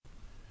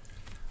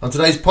On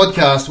today's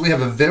podcast, we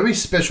have a very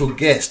special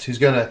guest who's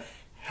going to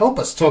help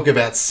us talk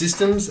about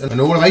systems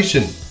and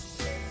automation.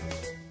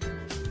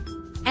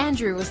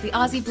 Andrew is the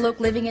Aussie bloke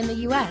living in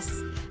the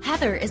US.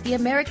 Heather is the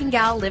American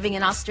gal living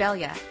in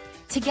Australia.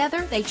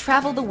 Together, they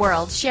travel the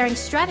world sharing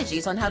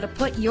strategies on how to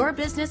put your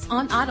business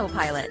on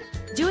autopilot.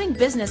 Doing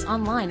business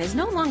online is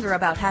no longer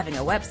about having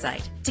a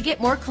website. To get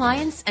more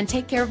clients and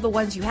take care of the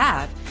ones you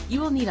have, you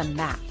will need a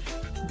map.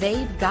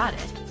 They've got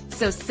it.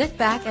 So sit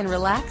back and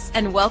relax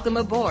and welcome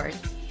aboard.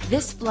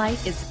 This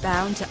flight is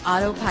bound to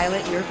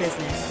autopilot your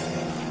business.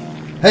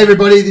 Hey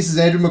everybody, this is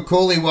Andrew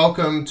McCauley.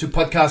 Welcome to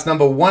podcast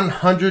number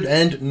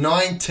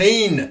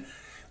 119.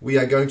 We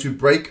are going to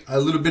break a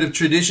little bit of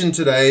tradition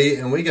today,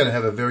 and we're going to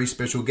have a very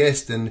special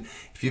guest. And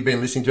if you've been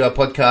listening to our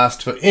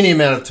podcast for any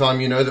amount of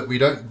time, you know that we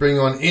don't bring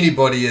on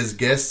anybody as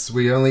guests.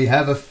 We only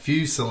have a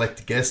few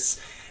select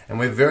guests, and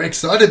we're very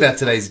excited about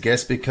today's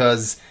guest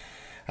because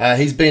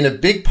he's been a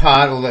big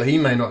part, although he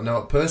may not know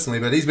it personally,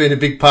 but he's been a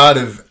big part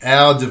of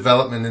our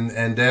development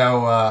and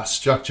our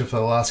structure for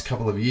the last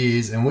couple of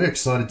years, and we're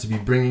excited to be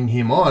bringing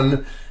him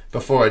on.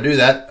 Before I do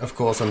that, of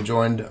course, I'm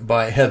joined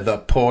by Heather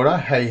Porter.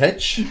 Hey,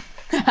 H.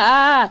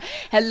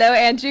 Hello,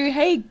 Andrew.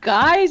 Hey,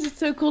 guys. It's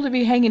so cool to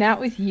be hanging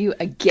out with you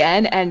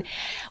again. And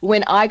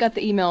when I got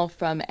the email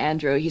from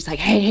Andrew, he's like,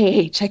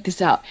 hey, check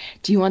this out.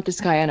 Do you want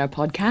this guy on our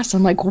podcast?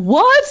 I'm like,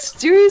 what?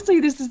 Seriously,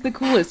 this is the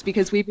coolest,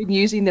 because we've been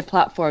using the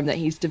platform that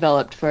he's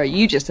developed for,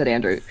 you just said,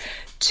 Andrew,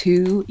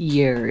 2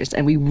 years,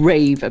 and we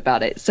rave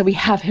about it. So we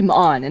have him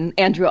on. And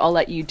Andrew, I'll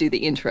let you do the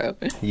intro.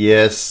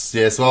 Yes.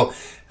 Well,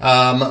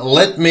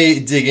 let me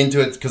dig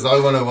into it, because I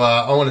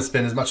want to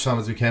spend as much time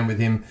as we can with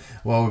him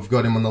while we've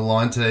got him on the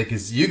line today,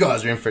 because you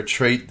guys are in for a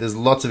treat. There's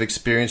lots of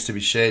experience to be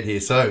shared here.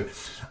 So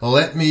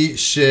let me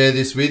share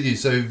this with you.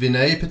 So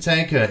Vinay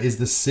Patanka is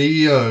the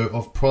CEO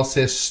of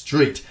Process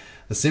Street,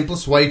 the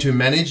simplest way to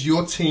manage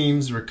your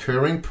team's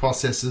recurring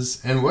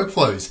processes and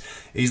workflows.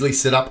 Easily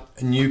set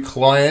up new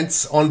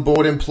clients,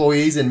 onboard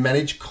employees, and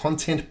manage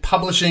content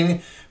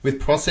publishing with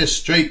Process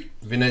Street.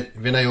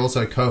 Vinay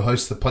also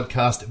co-hosts the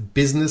podcast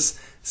Business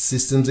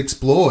Systems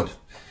Explored,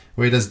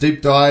 where he does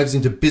deep dives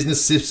into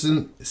business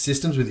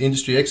systems with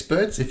industry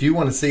experts. If you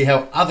want to see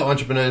how other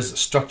entrepreneurs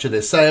structure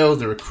their sales,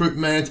 their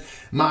recruitment,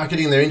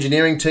 marketing, their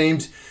engineering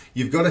teams,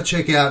 you've got to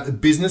check out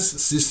Business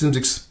Systems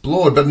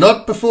Explored, but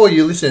not before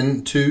you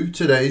listen to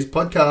today's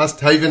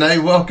podcast. Hey,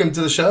 Vinay, welcome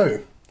to the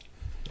show.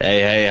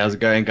 Hey, how's it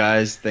going,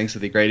 guys? Thanks for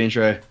the great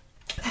intro.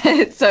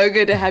 It's so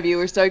good to have you.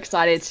 We're so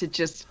excited to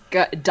just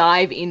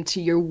dive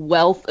into your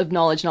wealth of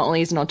knowledge, not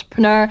only as an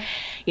entrepreneur,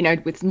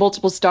 with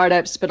multiple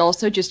startups, but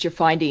also just your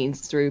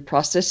findings through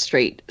Process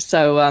Street.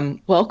 So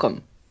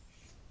welcome.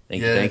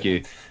 Thank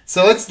you.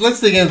 So let's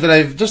dig in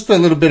today. Just a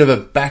little bit of a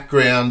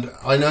background.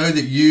 I know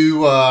that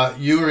you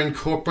were in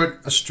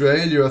corporate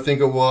Australia, I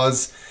think it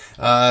was,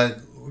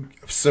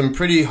 some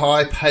pretty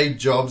high paid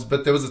jobs,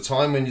 but there was a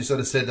time when you sort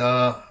of said,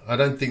 I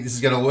don't think this is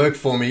going to work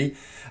for me.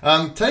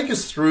 Take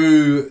us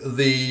through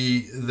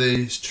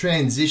the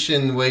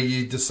transition where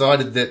you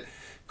decided that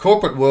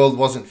corporate world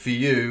wasn't for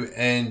you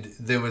and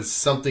there was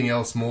something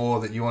else more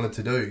that you wanted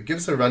to do. Give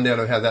us a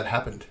rundown of how that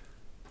happened.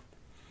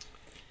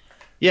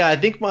 Yeah, I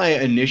think my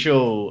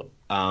initial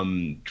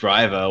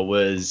driver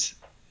was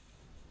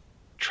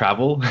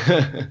travel.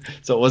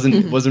 So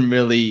it wasn't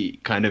really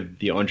kind of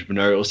the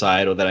entrepreneurial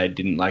side, or that I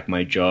didn't like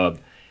my job.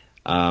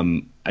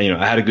 I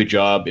had a good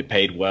job. It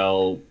paid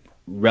well,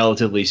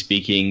 relatively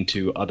speaking,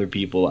 to other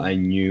people I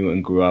knew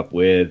and grew up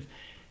with.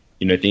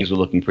 Things were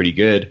looking pretty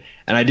good,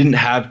 and I didn't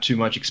have too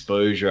much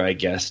exposure, I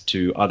guess,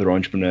 to other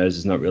entrepreneurs.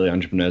 There's not really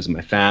entrepreneurs in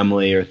my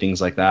family or things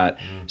like that.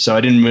 So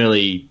I didn't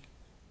really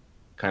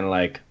kind of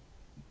like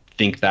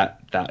think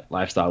that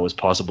lifestyle was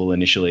possible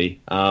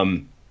initially.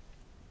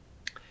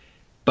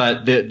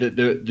 But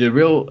the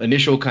real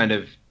initial kind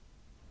of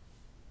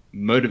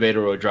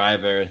motivator or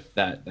driver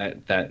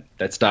that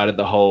started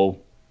the whole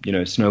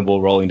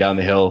snowball rolling down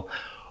the hill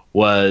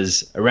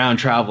was around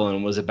travel,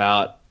 and was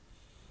about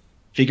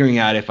figuring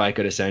out if I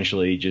could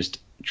essentially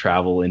just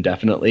travel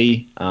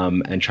indefinitely,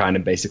 and trying to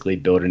basically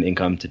build an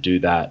income to do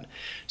that.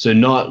 So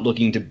not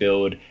looking to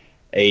build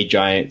a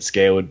giant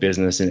scaled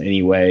business in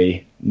any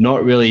way,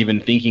 not really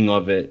even thinking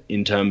of it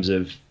in terms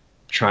of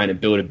trying to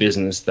build a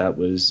business that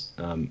was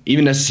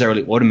even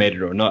necessarily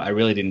automated or not. I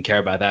really didn't care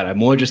about that. I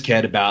more just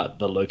cared about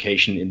the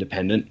location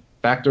independent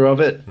factor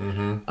of it.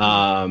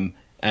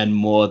 And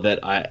more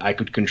that I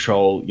could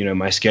control,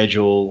 my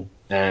schedule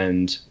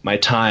and my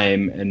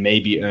time, and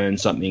maybe earn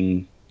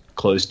something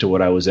close to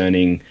what I was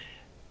earning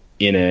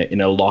in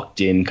a locked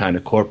in kind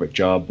of corporate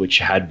job, which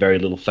had very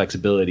little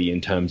flexibility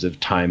in terms of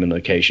time and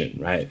location,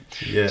 right?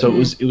 Yeah. So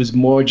it was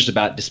more just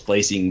about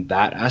displacing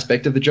that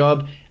aspect of the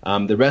job.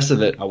 The rest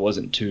of it, I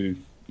wasn't too,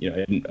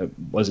 I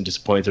wasn't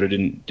disappointed or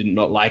didn't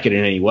not like it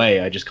in any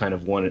way. I just kind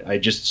of I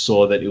just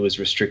saw that it was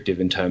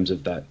restrictive in terms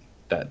of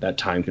that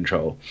time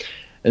control.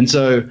 And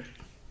so,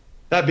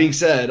 that being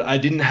said, I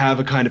didn't have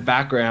a kind of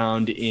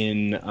background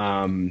in,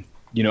 a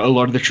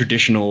lot of the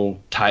traditional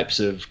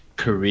types of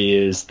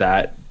careers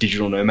that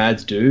digital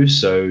nomads do.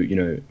 So, you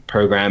know,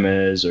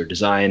 programmers or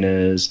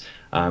designers,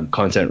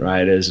 content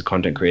writers,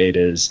 content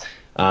creators.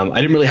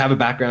 I didn't really have a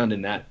background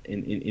in that,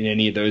 in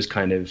any of those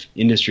kind of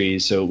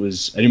industries. So I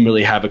didn't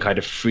really have a kind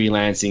of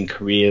freelancing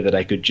career that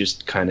I could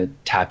just kind of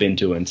tap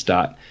into and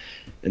start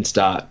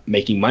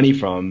making money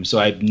from. So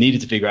I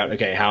needed to figure out,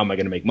 okay, how am I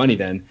going to make money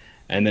then?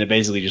 And then it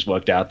basically just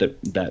worked out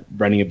that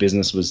running a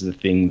business was the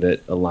thing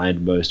that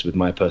aligned most with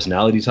my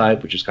personality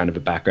type, which is kind of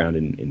a background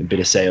in a bit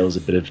of sales, a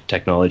bit of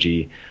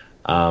technology.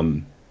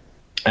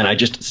 And I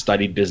just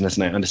studied business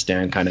and I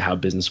understand kind of how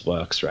business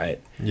works, right?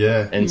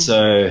 Yeah. And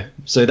so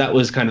that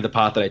was kind of the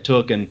path that I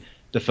took. And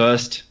the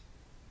first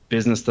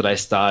business that I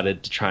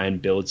started to try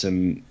and build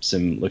some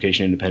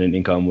location independent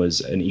income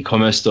was an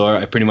e-commerce store.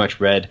 I pretty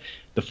much read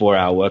The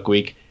 4-Hour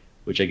Workweek,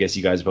 which I guess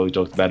you guys have probably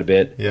talked about a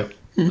bit. Yep.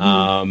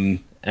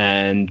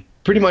 And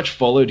pretty much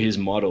followed his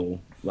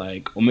model,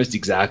 like almost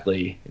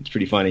exactly. It's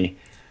pretty funny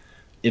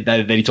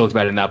that he talked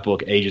about in that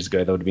book ages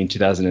ago. That would have been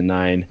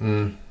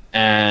 2009.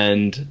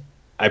 And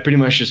I pretty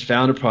much just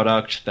found a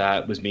product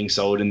that was being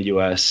sold in the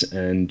US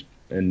and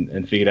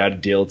figured out a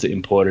deal to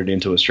import it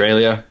into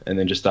Australia, and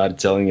then just started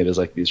selling it as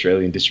like the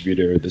Australian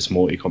distributor of the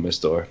small e-commerce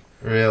store.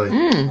 Really?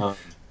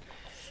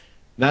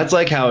 That's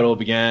like how it all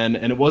began,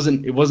 and it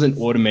wasn't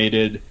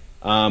automated.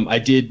 I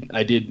did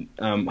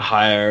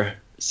hire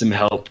some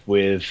help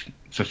with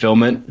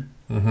fulfillment.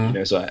 You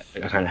know, so I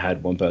kind of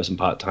had one person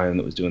part-time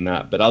that was doing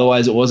that, but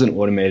otherwise it wasn't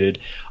automated.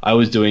 I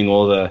was doing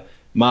all the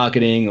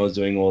marketing, I was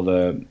doing all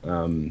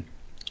the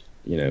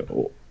you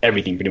know,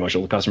 everything, pretty much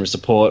all the customer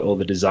support, all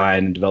the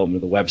design and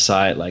development of the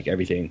website, like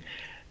everything.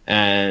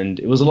 And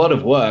it was a lot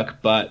of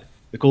work, but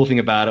the cool thing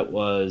about it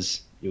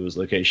was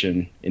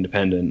location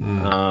independent.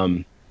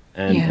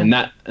 And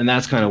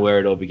that's kind of where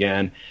it all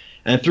began.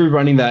 And through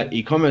running that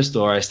e-commerce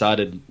store, I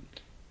started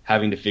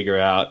having to figure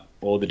out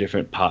all the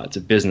different parts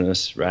of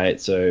business, right?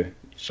 So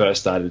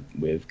first started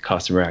with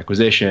customer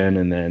acquisition,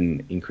 and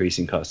then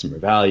increasing customer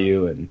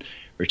value and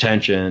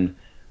retention.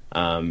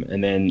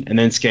 And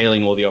then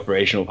scaling all the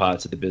operational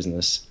parts of the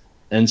business.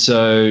 And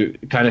so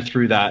kind of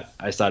through that,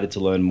 I started to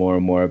learn more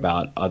and more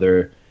about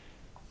other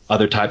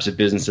types of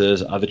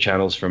businesses, other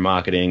channels for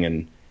marketing,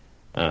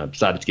 and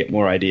started to get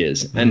more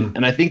ideas.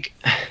 And I think,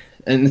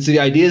 and so the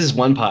ideas is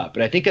one part,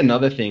 but I think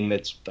another thing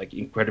that's like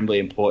incredibly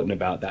important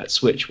about that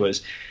switch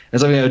was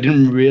something I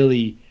didn't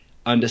really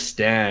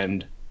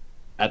understand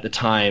at the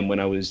time when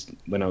I was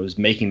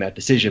making that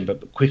decision,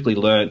 but quickly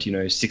learned, you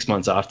know, 6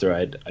 months after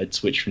I'd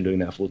switched from doing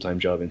that full-time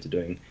job into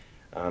doing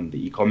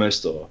the e-commerce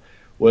store,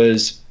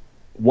 was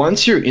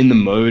once you're in the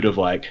mode of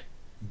like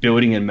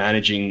building and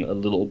managing a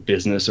little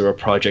business or a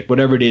project,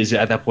 whatever it is.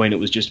 At that point, it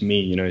was just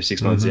me, you know,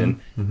 6 months in.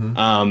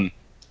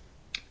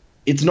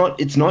 It's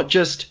not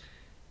just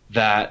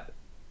that.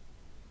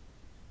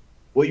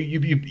 Well,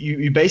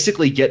 you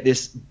basically get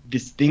this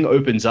thing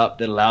opens up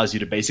that allows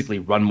you to basically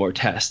run more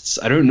tests.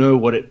 I don't know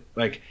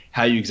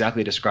how you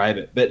exactly describe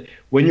it, but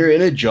when you're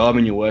in a job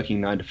and you're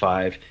working 9 to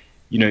 5,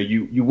 you know,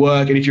 you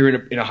work, and if you're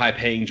in a high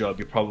paying job,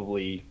 you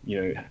probably,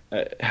 you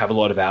know, have a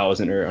lot of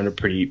hours and are under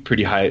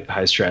pretty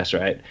high stress,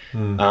 right?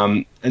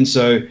 And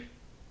so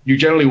you're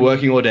generally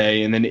working all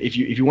day, and then if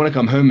you want to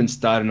come home and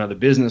start another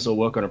business or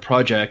work on a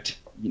project,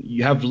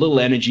 you have little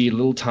energy,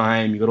 little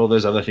time. You got all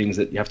those other things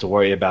that you have to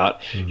worry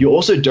about. You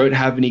also don't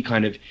have any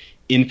kind of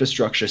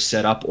infrastructure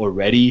set up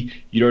already.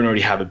 You don't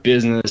already have a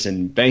business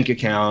and bank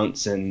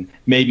accounts and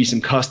maybe some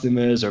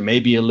customers or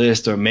maybe a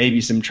list or maybe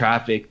some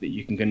traffic that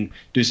you can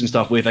do some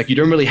stuff with. Like, you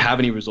don't really have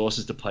any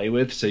resources to play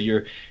with. So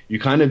you're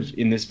kind of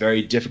in this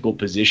very difficult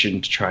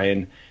position to try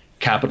and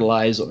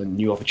capitalize on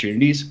new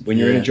opportunities when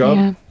you're in a job.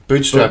 Yeah.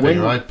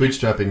 Bootstrapping, right?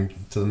 Bootstrapping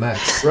to the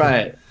max.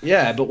 Right.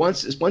 Yeah. But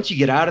once you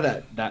get out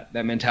of that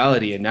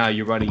mentality and now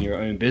you're running your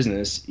own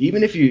business,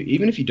 even if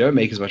you don't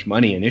make as much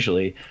money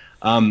initially,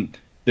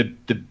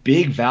 the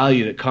big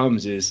value that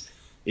comes is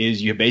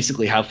you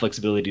basically have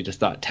flexibility to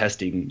start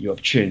testing new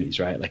opportunities,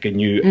 right? Like a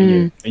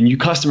new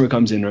customer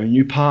comes in, or a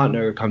new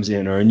partner comes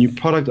in, or a new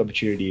product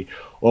opportunity,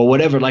 or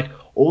whatever. Like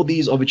all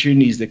these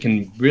opportunities that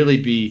can really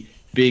be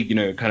big, you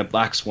know, kind of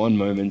black swan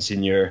moments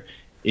in your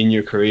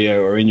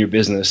career or in your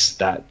business,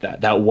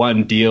 that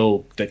one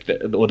deal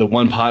or the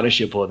one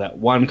partnership or that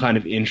one kind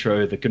of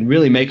intro that can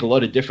really make a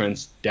lot of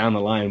difference down the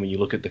line when you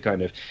look at the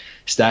kind of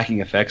stacking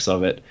effects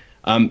of it.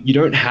 You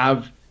don't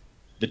have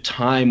the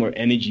time or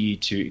energy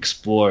to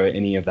explore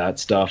any of that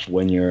stuff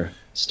when you're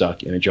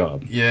stuck in a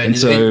job. Yeah, and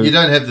so you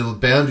don't have the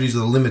boundaries or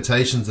the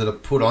limitations that are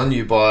put on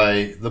you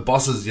by the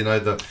bosses, you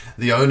know,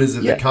 the owners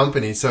of the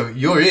company. So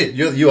you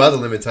are the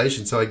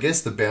limitation. So I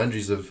guess the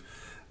boundaries have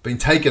been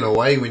taken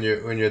away when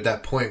you're at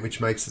that point, which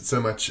makes it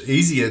so much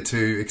easier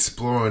to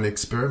explore and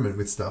experiment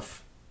with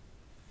stuff.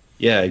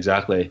 Yeah,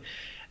 exactly.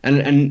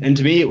 And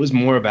to me, it was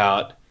more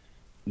about,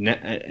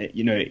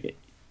 you know,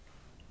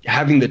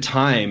 having the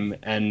time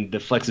and the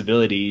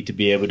flexibility to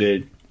be able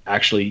to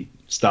actually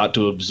start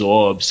to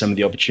absorb some of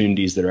the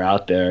opportunities that are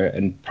out there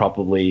and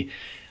probably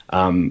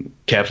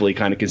carefully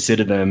kind of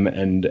consider them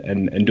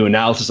and do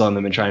analysis on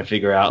them and try and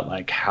figure out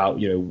like how,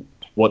 you know,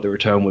 what the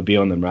return would be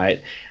on them,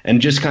 right? And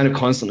just kind of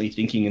constantly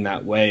thinking in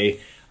that way.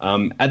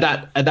 At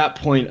that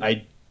point,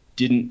 I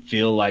didn't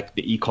feel like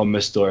the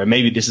e-commerce store, and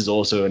maybe this is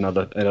also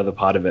another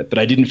part of it, but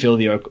I didn't feel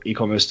the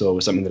e-commerce store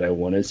was something that I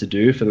wanted to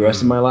do for the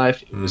rest of my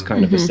life. It was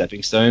kind of a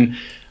stepping stone.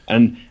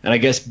 And I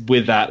guess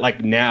with that,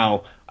 like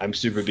now I'm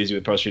super busy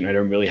with PropStreet and I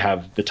don't really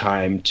have the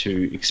time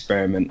to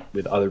experiment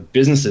with other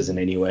businesses in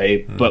any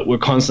way, but we're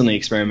constantly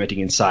experimenting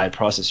inside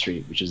Process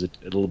Street, which is a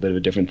little bit of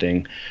a different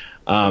thing.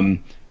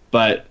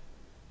 But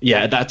yeah,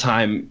 at that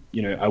time,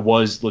 I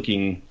was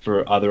looking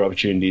for other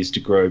opportunities to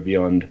grow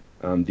beyond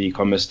the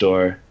e-commerce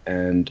store,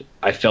 and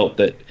I felt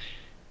that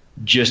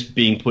just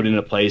being put in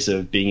a place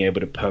of being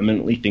able to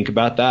permanently think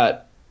about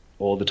that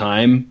all the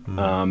time,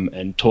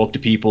 and talk to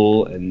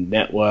people and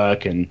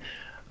network and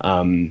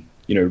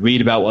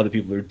read about what other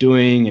people are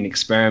doing and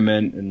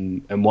experiment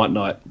and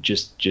whatnot,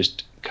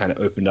 just kind of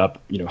opened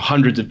up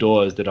hundreds of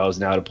doors that I was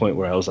now at a point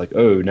where I was like,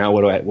 oh, now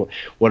what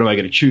am I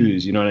going to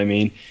choose? You know what I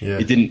mean? Yeah.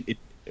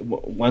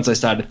 Once I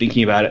started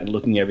thinking about it and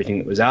looking at everything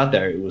that was out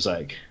there, it was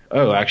like,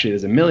 oh, actually,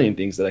 there's a million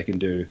things that I can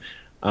do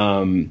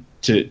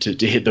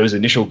to hit those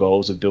initial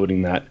goals of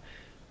building that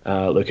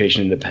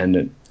location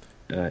independent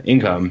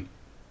income.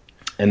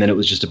 And then it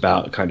was just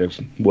about kind of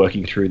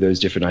working through those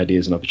different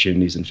ideas and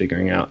opportunities and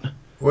figuring out.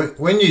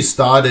 When you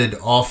started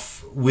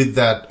off with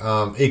that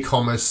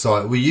e-commerce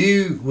site, were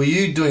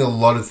you doing a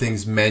lot of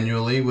things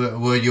manually?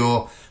 Were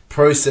your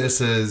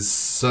processes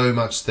so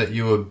much that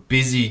you were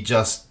busy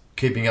just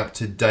keeping up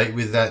to date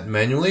with that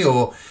manually,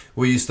 or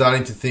were you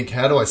starting to think,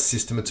 how do I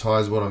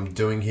systematize what I'm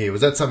doing here?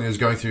 Was that something that was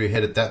going through your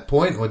head at that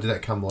point, or did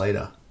that come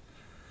later?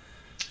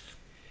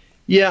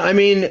 Yeah, I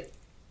mean,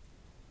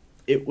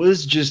 it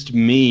was just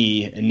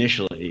me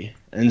initially.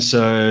 And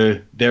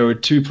so there were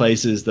two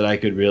places that I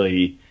could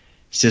really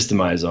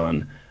systemize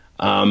on.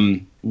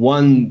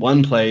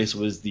 One place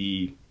was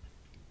the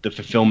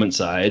fulfillment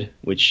side,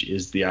 which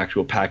is the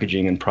actual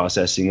packaging and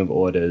processing of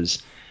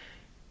orders,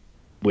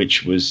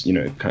 which was,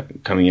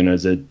 coming in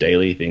as a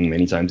daily thing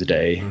many times a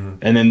day. Mm-hmm.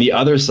 And then the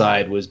other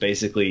side was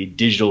basically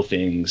digital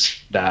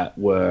things that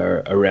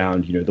were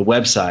around, the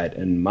website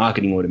and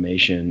marketing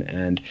automation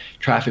and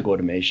traffic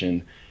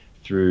automation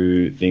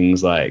through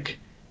things like,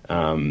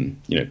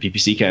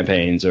 PPC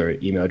campaigns or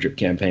email drip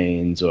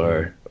campaigns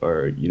or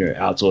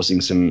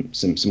outsourcing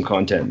some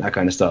content, that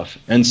kind of stuff.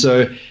 And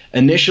so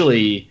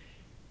initially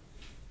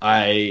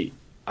I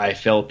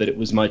felt that it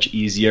was much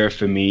easier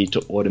for me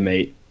to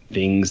automate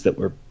things that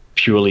were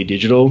purely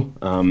digital,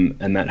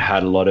 and that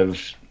had a lot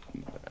of,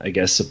 I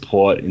guess,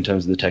 support in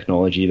terms of the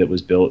technology that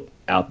was built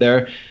out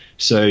there.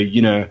 So,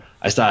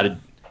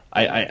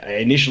 I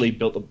initially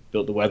built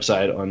the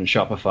website on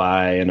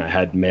Shopify, and I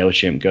had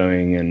MailChimp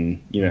going,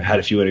 and had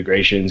a few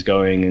integrations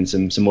going, and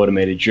some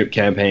automated drip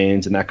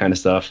campaigns and that kind of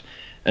stuff.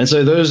 And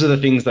so those are the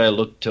things that I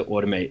looked to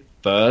automate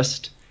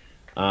first.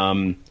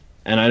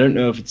 And I don't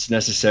know if it's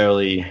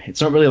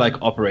not really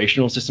like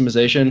operational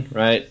systemization,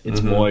 right?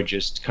 It's more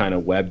just kind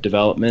of web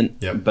development.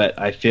 Yep. But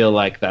I feel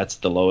like that's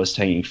the lowest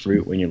hanging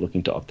fruit when you're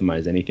looking to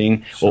optimize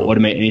anything or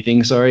automate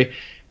anything,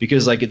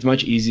 because like it's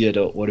much easier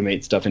to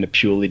automate stuff in a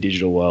purely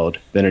digital world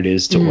than it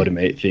is to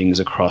automate things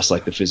across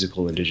like the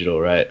physical and digital,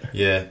 right?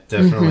 Yeah,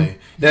 definitely.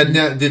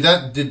 Now, did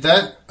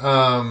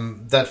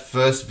that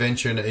first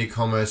venture into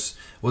e-commerce,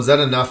 was that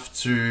enough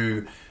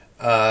to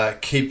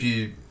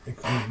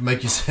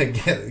make you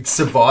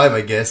survive,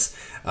 I guess?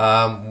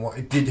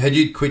 Had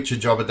you quit your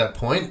job at that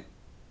point?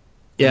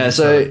 Yeah,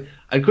 so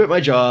I quit my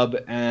job,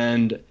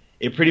 and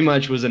it pretty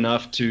much was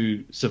enough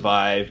to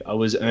survive. I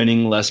was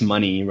earning less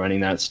money running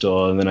that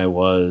store than I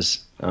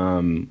was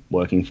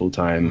working full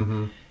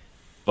time,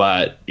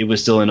 but it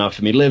was still enough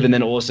for me to live. And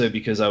then also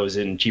because I was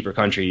in cheaper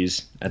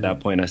countries at that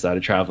point, I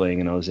started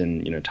traveling, and I was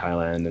in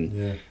Thailand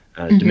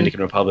and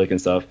Dominican Republic and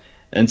stuff.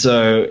 And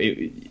so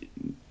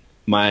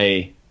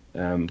my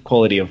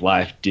quality of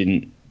life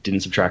didn't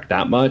subtract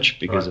that much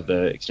because of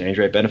the exchange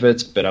rate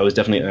benefits, but I was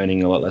definitely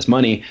earning a lot less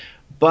money.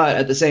 But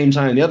at the same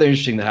time, the other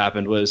interesting that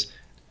happened was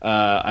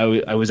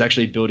I was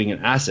actually building an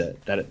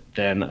asset that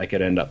then I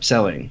could end up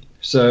selling.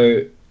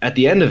 So at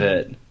the end of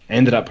it, I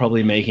ended up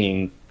probably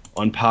making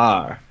on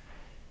par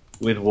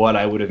with what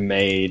I would have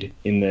made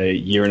in the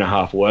year and a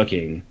half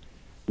working,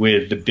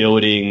 with the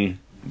building,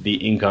 the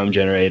income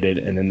generated,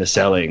 and then the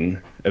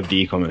selling of the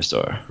e-commerce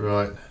store.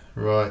 Right.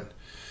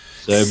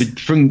 So but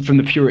from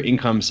the pure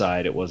income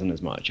side, it wasn't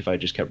as much if I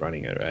just kept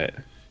running it, right?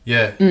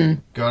 Yeah,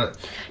 got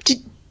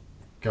it.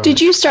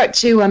 Did you start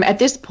to, at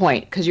this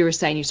point, because you were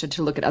saying you started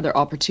to look at other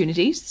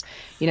opportunities,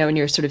 and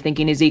you're sort of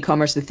thinking, is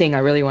e-commerce the thing I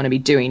really want to be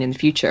doing in the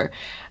future?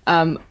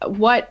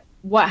 What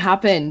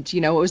happened?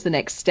 What was the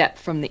next step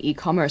from the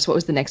e-commerce? What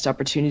was the next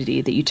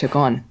opportunity that you took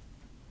on?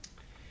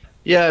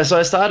 Yeah, so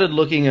I started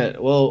looking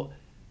at,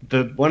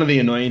 one of the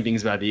annoying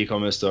things about the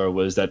e-commerce store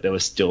was that there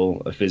was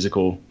still a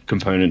physical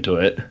component to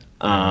it,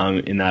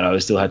 in that I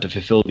still had to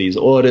fulfill these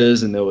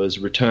orders, and there was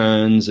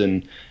returns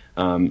and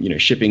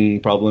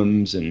shipping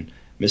problems and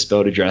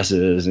misspelled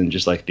addresses and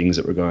just like things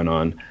that were going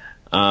on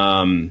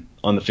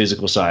the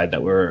physical side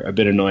that were a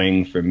bit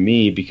annoying for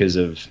me because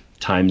of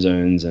time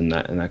zones and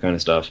that kind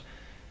of stuff.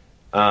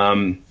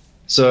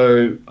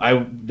 So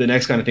the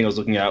next kind of thing I was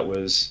looking at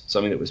was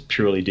something that was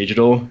purely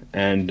digital,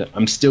 and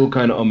I'm still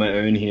kind of on my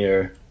own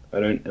here.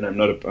 I'm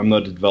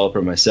not a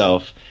developer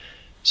myself,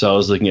 so I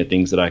was looking at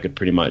things that I could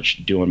pretty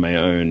much do on my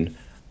own.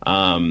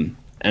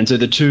 And so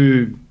the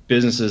two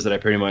businesses that I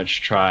pretty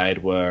much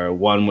tried were,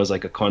 one was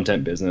like a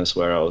content business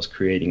where I was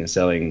creating and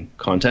selling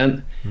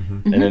content,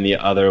 and then the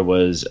other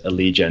was a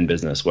lead gen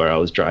business where I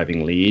was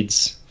driving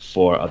leads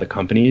for other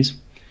companies,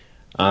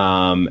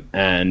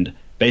 and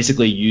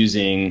basically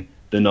using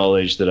the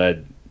knowledge that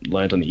I'd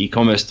learned on the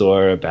e-commerce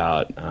store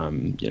about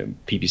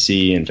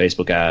PPC and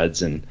Facebook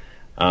ads, and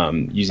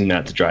using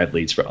that to drive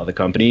leads for other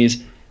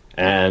companies.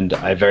 And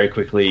I very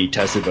quickly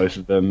tested both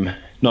of them.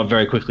 Not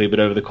very quickly, but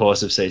over the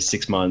course of say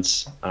 6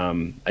 months,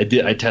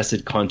 I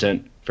tested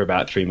content for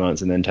about 3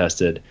 months, and then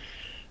tested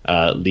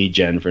lead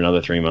gen for another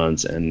 3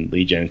 months, and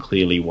lead gen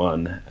clearly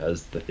won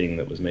as the thing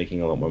that was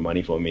making a lot more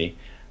money for me.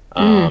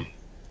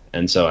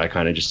 And so I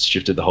kind of just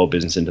shifted the whole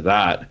business into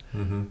that.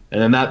 And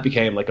then that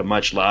became like a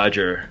much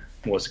larger,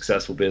 more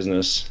successful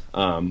business,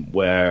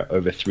 where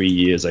over 3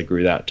 years I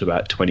grew that to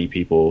about 20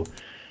 people,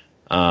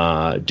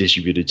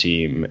 distributed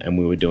team, and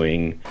we were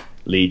doing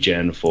lead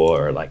gen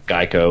for like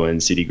Geico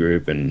and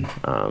Citigroup and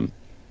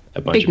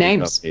a bunch Big of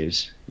names.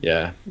 companies.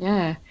 Yeah.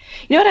 Yeah.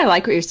 You know what I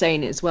like what you're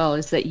saying as well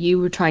is that you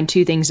were trying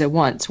two things at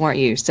once, weren't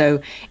you?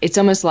 So it's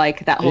almost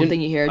like that whole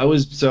thing you hear. I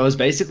was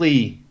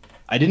basically,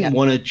 I didn't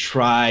want to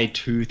try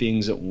two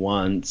things at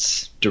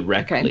once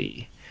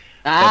directly.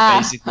 But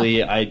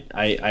basically,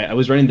 I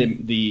was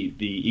running the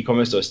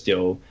e-commerce store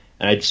still,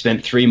 and I'd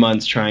spent 3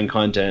 months trying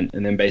content,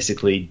 and then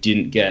basically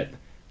didn't get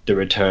the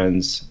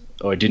returns,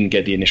 or didn't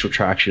get the initial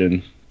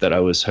traction that I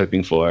was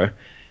hoping for,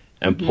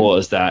 and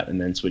paused that,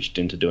 and then switched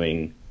into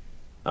doing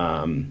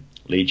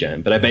lead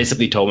gen. But I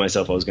basically told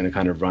myself I was going to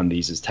kind of run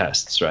these as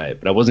tests, right?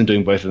 But I wasn't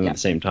doing both of them at the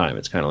same time.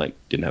 It's kind of like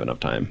didn't have enough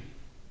time.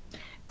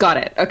 Got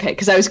it. Okay,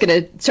 because I was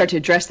going to start to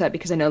address that,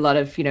 because I know a lot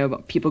of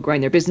people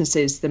growing their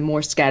businesses, the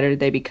more scattered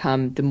they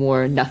become, the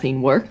more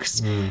nothing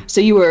works. So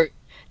you were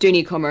doing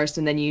e-commerce,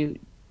 and then you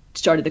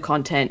started the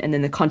content, and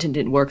then the content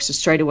didn't work, so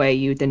straight away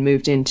you then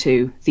moved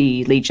into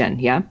the lead gen.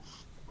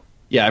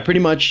 I pretty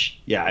much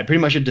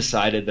had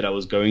decided that I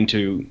was going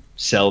to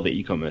sell the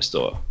e-commerce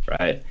store,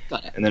 right?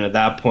 Got it. And then at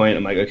that point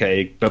I'm like,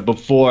 okay, but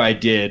before I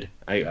did,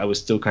 I was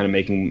still kind of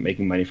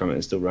making money from it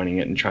and still running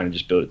it and trying to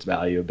just build its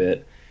value a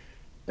bit.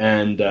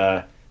 And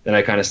then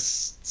I kind of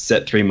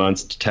set 3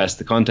 months to test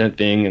the content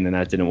thing, and then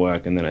that didn't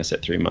work, and then I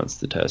set 3 months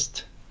to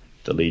test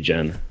the lead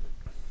gen.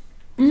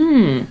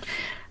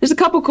 There's a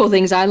couple cool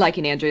things I like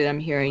in Andrew that I'm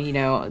hearing,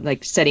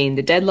 like setting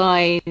the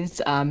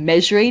deadlines,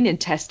 measuring and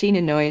testing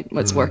and knowing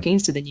what's working,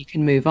 so then you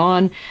can move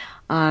on.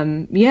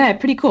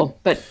 Pretty cool.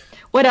 But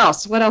what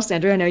else? What else,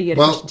 Andrew? I know you had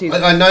a question too.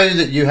 I know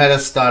that you had a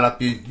startup.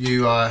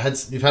 You've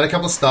had a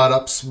couple of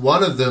startups.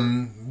 One of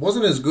them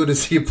wasn't as good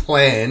as you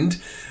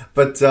planned,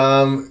 but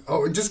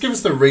just give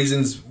us the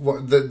reasons,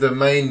 the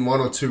main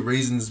one or two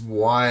reasons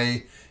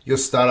why your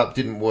startup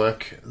didn't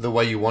work the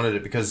way you wanted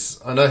it.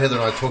 Because I know Heather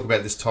and I talk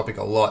about this topic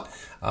a lot.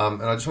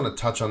 And I just want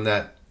to touch on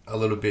that a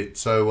little bit.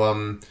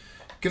 So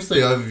give us the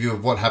overview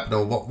of what happened,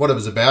 or what it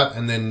was about,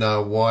 and then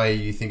why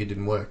you think it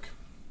didn't work.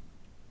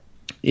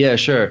 Yeah,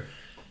 sure.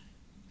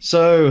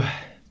 So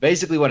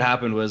basically what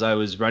happened was I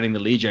was running the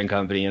lead gen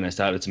company, and I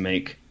started to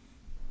make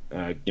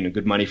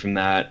good money from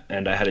that.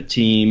 And I had a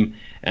team,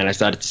 and I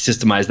started to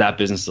systemize that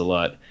business a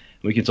lot.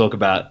 We can talk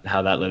about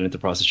how that led into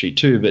Process Street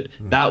too, but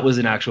that was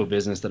an actual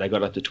business that I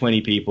got up to 20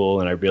 people,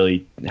 and I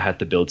really had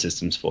to build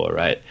systems for,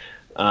 right?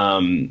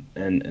 And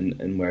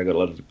where I got a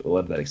lot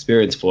of that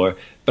experience for.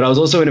 But I was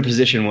also in a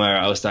position where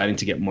I was starting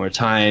to get more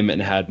time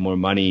and had more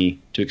money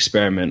to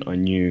experiment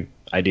on new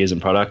ideas and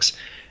products.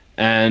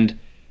 And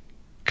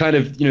kind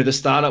of, the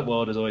startup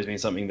world has always been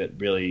something that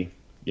really,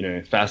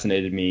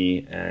 fascinated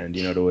me, and,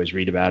 I'd always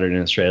read about it in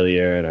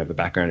Australia, and I have a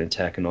background in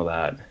tech and all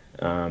that.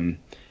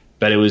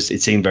 But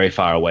it seemed very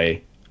far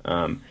away.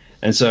 And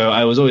so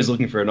I was always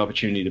looking for an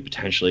opportunity to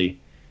potentially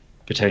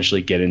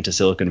get into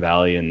Silicon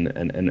Valley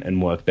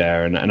and work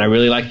there. And I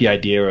really like the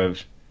idea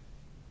of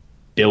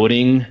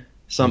building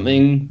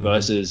something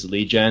versus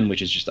lead gen,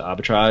 which is just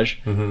arbitrage.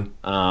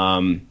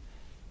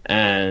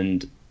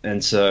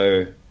 And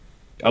so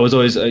I was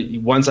always,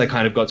 once I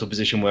kind of got to a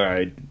position where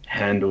I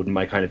handled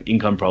my kind of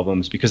income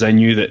problems, because I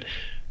knew that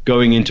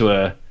going into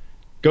a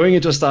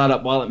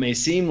startup, while it may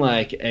seem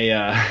like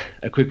a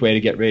quick way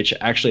to get rich,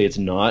 actually it's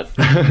not.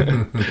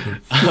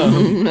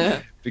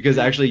 Because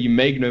actually you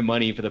make no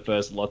money for the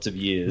first lots of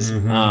years.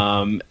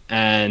 Even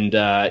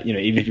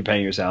if you're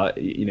paying yourself,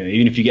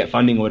 even if you get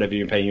funding or whatever,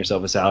 you're paying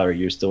yourself a salary,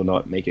 you're still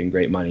not making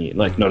great money.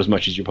 Like not as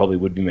much as you probably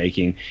would be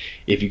making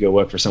if you go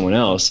work for someone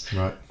else.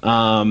 Right.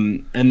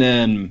 And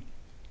then,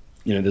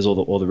 there's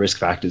all the risk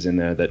factors in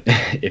there that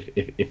if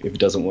it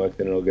doesn't work,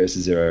 then it all goes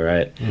to zero,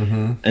 right?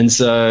 And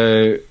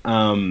so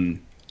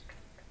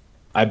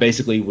I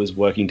basically was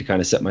working to kind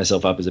of set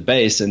myself up as a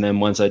base. And then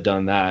once I'd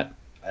done that,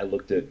 I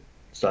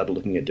started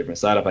looking at different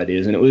startup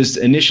ideas. And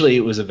initially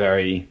it was a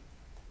very,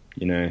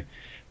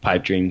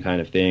 pipe dream kind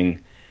of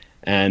thing.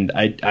 And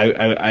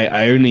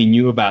I only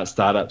knew about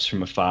startups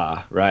from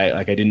afar, right?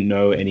 Like I didn't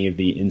know any of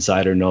the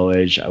insider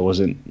knowledge. I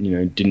wasn't,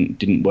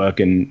 didn't work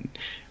in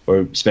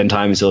or spend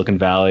time in Silicon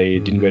Valley,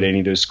 didn't go to any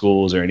of those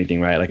schools or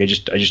anything, right? Like I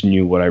just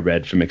knew what I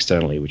read from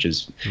externally, which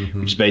is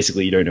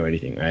basically you don't know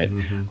anything, right?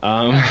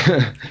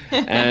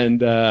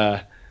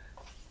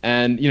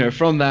 And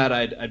from that,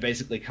 I'd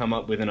basically come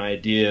up with an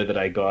idea that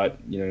I got,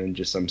 in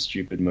just some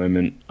stupid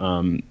moment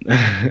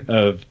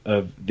of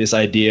this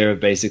idea of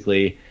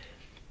basically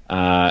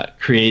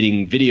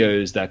creating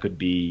videos that could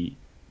be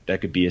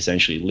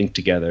essentially linked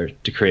together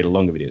to create a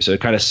longer video. So a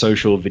kind of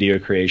social video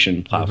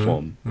creation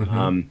platform.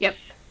 Yep.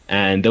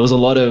 And there was a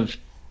lot of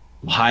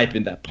hype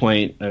at that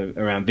point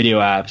around video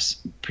apps,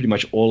 pretty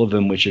much all of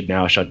them which are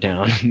now shut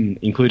down,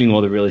 including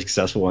all the really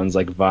successful ones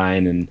like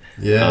Vine and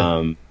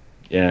and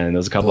there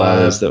was a couple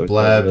others that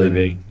were really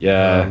big.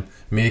 Yeah,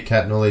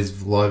 Meerkat and all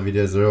these live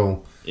videos are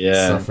all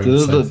suffering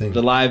the same thing.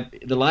 The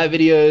live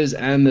videos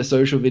and the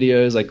social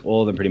videos, like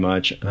all of them pretty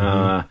much.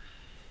 None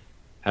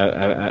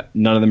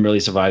of them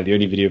really survived. The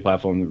only video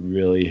platform that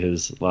really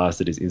has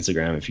lasted is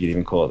Instagram, if you could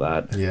even call it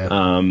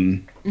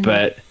that.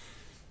 But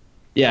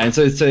yeah, and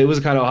so it was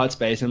kind of a hot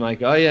space, and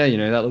like, oh yeah,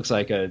 that looks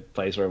like a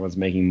place where everyone's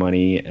making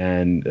money,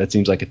 and that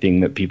seems like a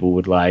thing that people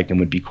would like and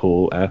would be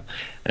cool,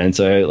 and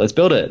so let's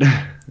build it.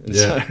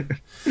 Yeah,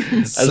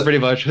 that's pretty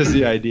much was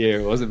the idea.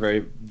 It wasn't very,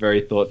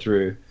 very thought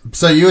through.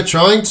 So you were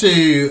trying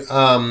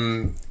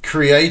to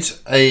create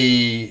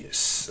a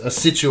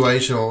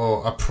situation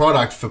or a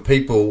product for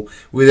people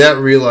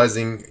without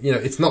realizing,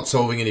 it's not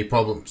solving any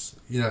problems.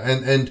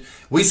 And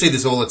we see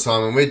this all the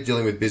time when we're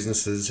dealing with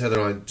businesses. Heather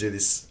and I do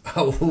this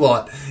a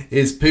lot.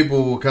 Is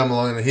people will come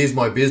along and here's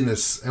my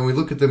business, and we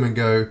look at them and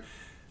go,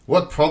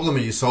 "What problem are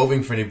you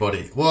solving for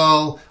anybody?"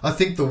 Well, I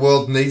think the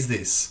world needs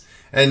this.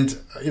 And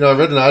I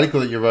read an article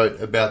that you wrote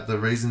about the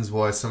reasons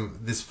why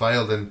this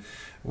failed, and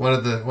one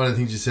of the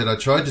things you said, I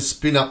tried to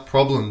spin up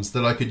problems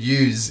that I could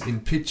use in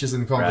pitches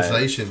and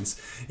conversations.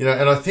 Right.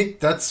 And I think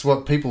that's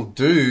what people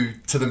do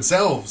to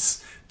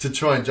themselves to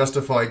try and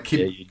justify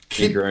keep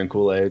your own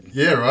Kool-Aid.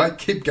 Yeah, right.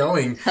 Keep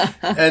going,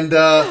 and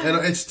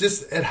it's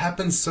just it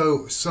happens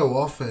so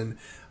often,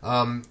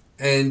 I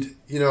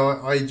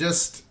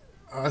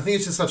think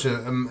it's just such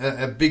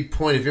a big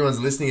point. If everyone's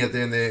listening out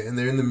there and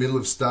they're in the middle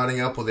of starting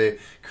up or they're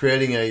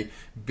creating a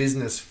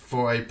business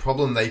for a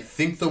problem they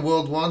think the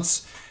world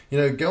wants,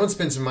 go and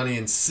spend some money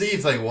and see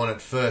if they want it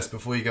first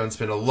before you go and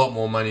spend a lot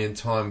more money and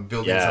time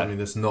building something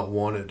that's not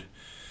wanted.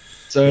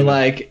 So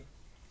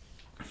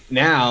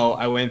now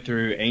I went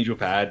through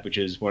AngelPad, which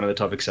is one of the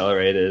top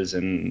accelerators,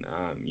 and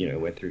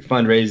went through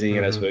fundraising,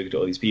 and I spoke to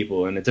all these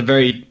people, and it's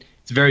very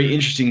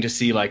interesting to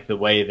see like the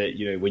way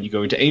that when you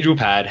go into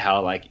AngelPad,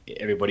 how like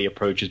everybody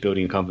approaches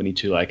building a company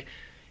to like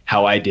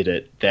how I did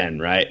it then,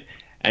 right?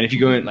 And if you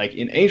go in like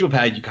in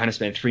AngelPad, you kind of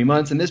spend 3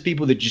 months, and there's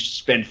people that just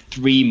spend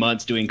 3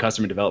 months doing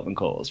customer development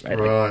calls, right?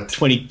 Like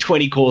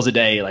 20 calls a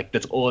day, like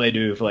that's all they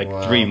do for like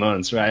 3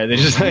 months, right? They're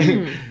just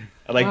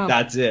like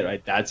that's it,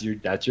 right? That's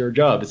your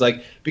job. It's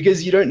like,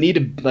 because you don't need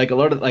to, like, a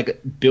lot of like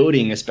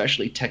building,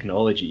 especially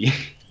technology,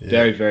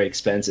 very, very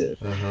expensive.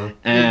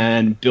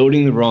 And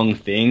building the wrong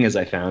thing, as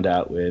I found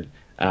out with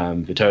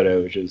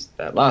Vitoto, which was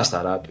that last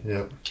startup,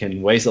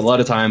 can waste a lot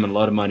of time and a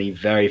lot of money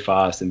very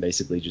fast and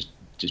basically just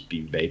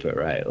be vapor,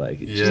 right? Like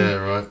it just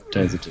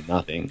turns into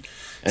nothing.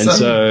 And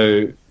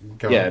so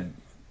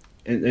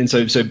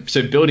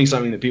building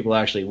something that people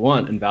actually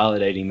want and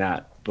validating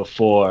that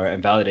before,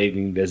 and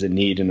validating there's a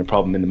need and a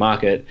problem in the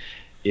market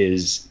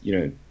is,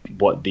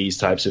 what these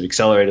types of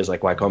accelerators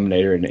like Y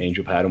Combinator and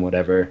AngelPad and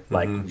whatever,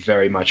 like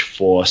very much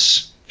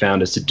force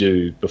founders to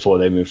do before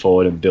they move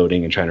forward and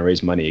building and trying to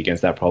raise money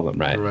against that problem,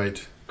 right?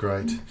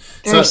 Great.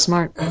 Very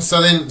smart.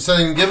 So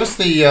then give us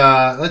the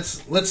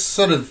let's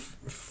sort of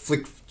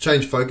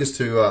change focus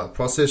to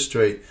Process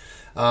Street.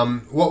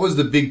 What was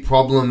the big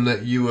problem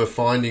that you were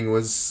finding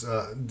was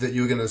that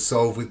you were going to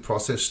solve with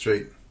Process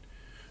Street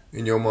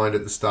in your mind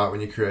at the start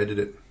when you created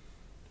it?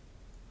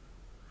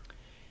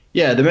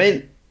 Yeah, the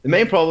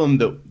main problem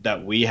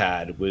that we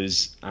had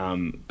was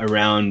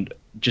around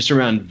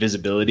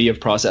visibility of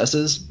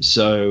processes.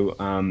 So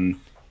and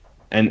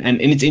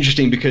it's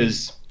interesting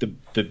because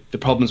the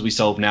problems we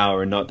solve now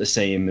are not the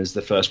same as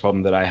the first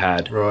problem that I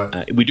had.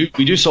 Right. We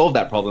do solve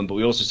that problem, but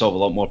we also solve a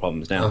lot more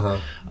problems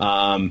now.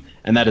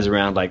 And that is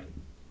around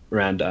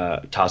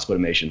task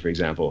automation, for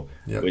example,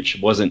 which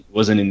wasn't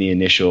in the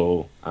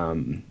initial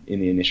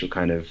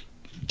kind of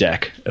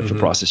deck of the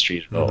Process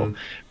Street at all.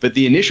 But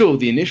the initial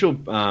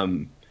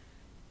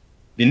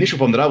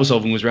problem that I was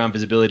solving was around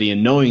visibility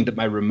and knowing that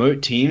my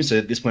remote team, so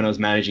at this point I was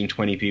managing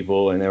 20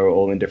 people and they were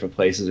all in different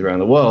places around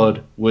the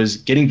world, was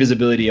getting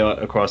visibility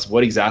across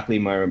what exactly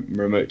my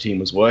remote team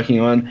was working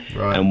on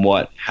and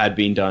what had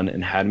been done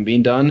and hadn't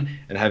been done,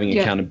 and having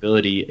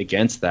accountability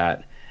against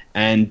that.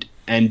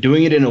 And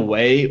doing it in a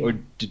way, or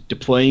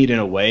deploying it in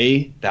a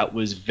way that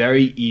was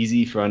very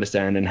easy for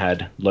understand and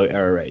had low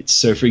error rates.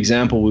 So for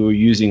example, we were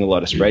using a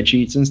lot of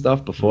spreadsheets and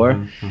stuff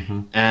before,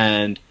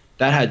 and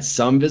that had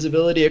some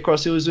visibility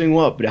across who was doing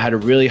what, but it had a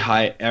really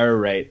high error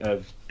rate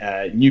of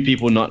new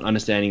people not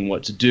understanding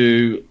what to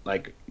do,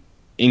 like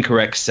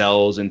incorrect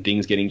cells and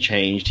things getting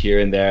changed here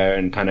and there,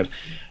 and kind of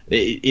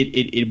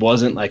it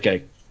wasn't like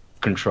a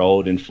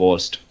controlled,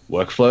 enforced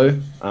workflow.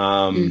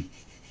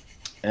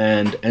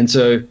 And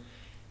so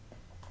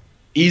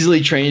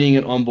easily training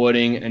and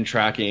onboarding and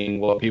tracking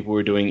what people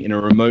were doing in a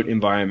remote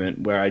environment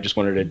where I just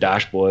wanted a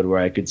dashboard where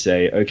I could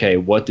say, okay,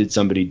 what did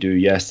somebody do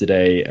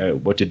yesterday?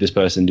 What did this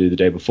person do the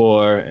day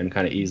before? And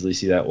kind of easily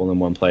see that all in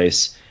one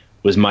place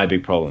was my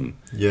big problem.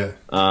 Yeah.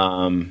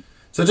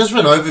 So just for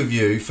an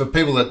overview, for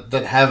people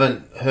that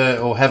haven't heard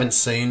or haven't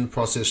seen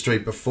Process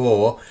Street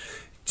before,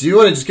 do you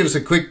want to just give us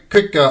a quick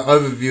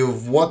overview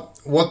of what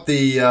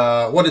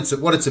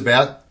it's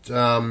about,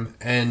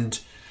 and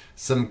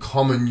some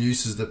common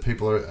uses that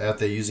people are out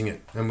there using it,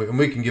 and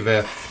we can give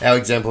our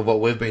example of what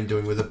we've been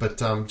doing with it, but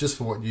just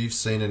for what you've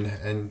seen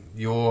and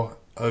your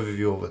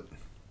overview of it.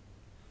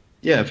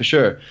 Yeah, for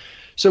sure.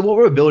 So what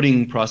we're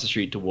building Process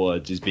Street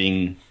towards is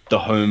being the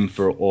home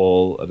for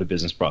all of a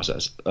business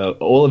process,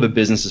 all of a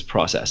business's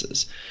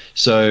processes.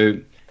 So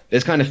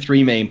there's kind of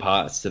three main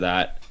parts to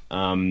that.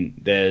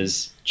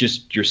 There's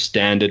just your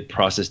standard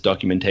process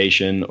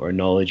documentation or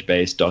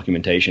knowledge-based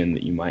documentation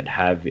that you might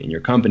have in your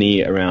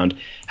company around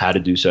how to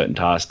do certain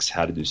tasks,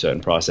 how to do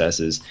certain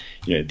processes.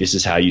 This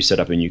is how you set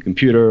up a new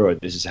computer, or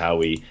this is how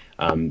we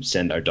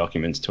send our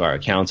documents to our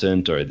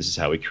accountant, or this is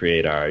how we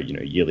create our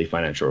yearly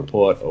financial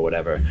report or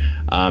whatever.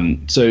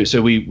 So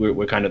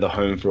we're kind of the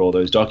home for all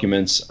those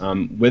documents.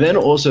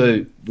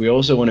 We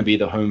also want to be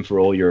the home for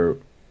all your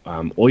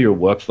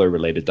workflow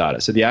related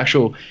data. So the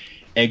actual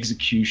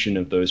execution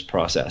of those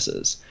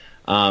processes.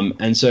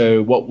 And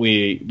so what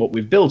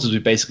we've built is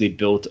we've basically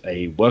built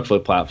a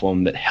workflow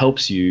platform that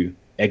helps you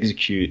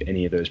execute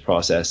any of those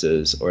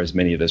processes, or as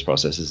many of those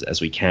processes as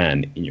we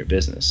can in your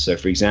business. So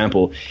for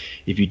example,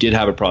 if you did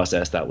have a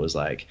process that was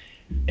like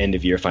end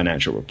of year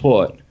financial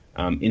report,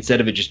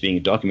 instead of it just being a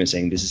document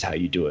saying this is how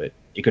you do it,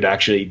 it could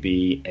actually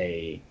be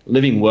a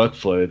living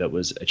workflow that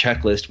was a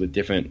checklist with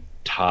different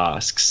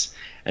tasks.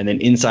 And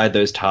then inside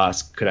those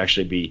tasks could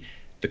actually be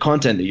the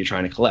content that you're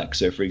trying to collect.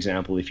 So for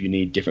example, if you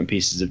need different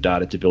pieces of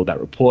data to build that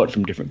report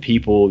from different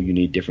people, you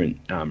need different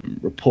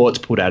reports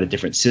put out of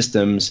different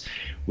systems,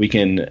 we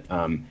can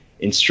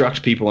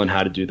instruct people on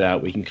how to do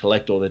that. We can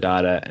collect all the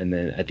data, and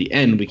then at the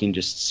end, we can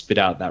just spit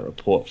out that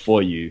report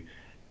for you.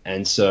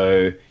 And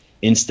so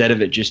instead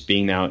of it just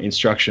being now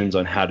instructions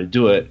on how to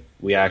do it,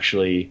 we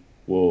actually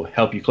will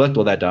help you collect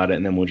all that data,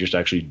 and then we'll just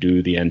actually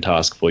do the end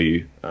task for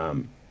you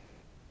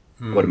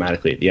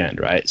automatically at the end,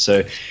 right?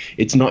 So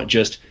it's not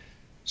just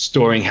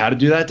storing how to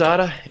do that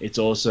data, it's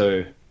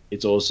also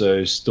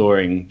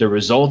storing the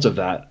result of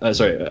that.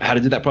 How to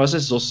do that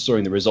process is also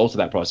storing the result of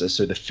that process,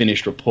 so the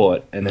finished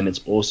report, and then it's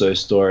also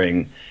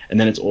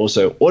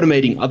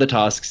automating other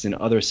tasks in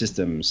other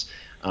systems.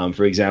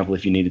 For example,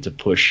 if you needed to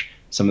push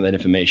some of that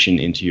information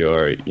into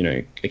your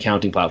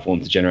accounting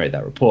platform to generate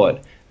that report,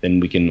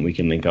 then we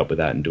can link up with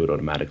that and do it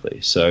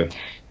automatically. So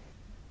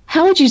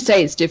how would you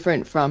say it's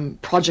different from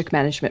project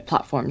management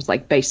platforms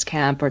like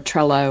Basecamp or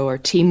Trello or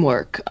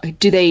Teamwork?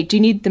 Do you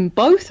need them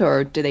both,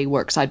 or do they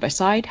work side by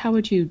side? How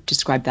would you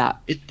describe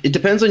that? It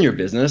depends on your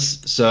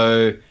business.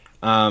 So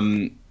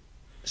some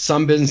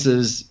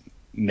businesses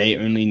may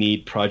only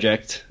need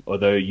project,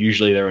 although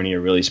usually they're only a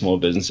really small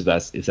business if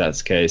that's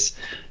the case.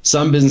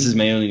 Some businesses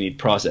may only need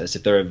process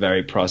if they're a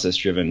very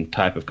process-driven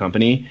type of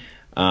company.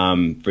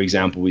 For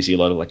example, we see a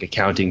lot of like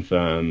accounting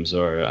firms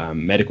or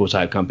medical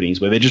type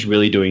companies where they're just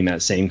really doing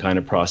that same kind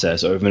of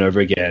process over and over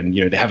again.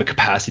 They have a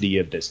capacity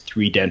of there's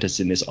 3 dentists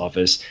in this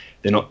office.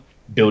 They're not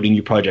building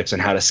new projects on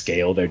how to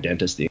scale their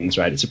dentist things,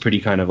 right? It's a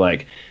pretty kind of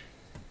like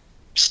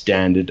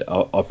standard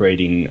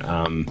operating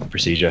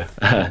procedure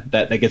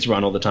that gets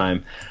run all the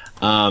time.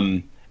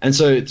 And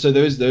so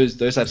those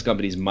types of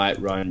companies might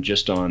run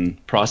just on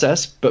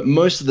process, but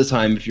most of the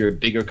time, if you're a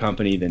bigger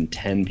company than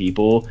 10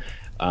 people,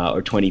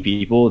 or 20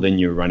 people, then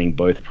you're running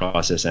both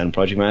process and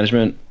project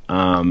management.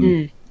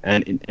 And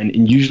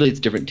usually it's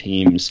different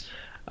teams.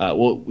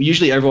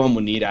 Usually everyone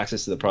will need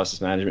access to the process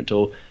management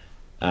tool.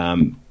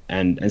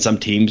 And some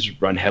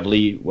teams run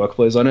heavily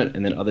workflows on it,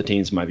 and then other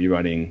teams might be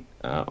running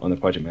on the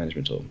project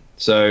management tool.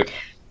 So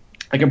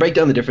I can break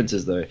down the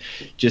differences though,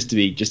 just to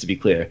be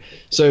clear.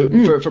 So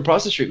for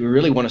Process Street, we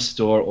really want to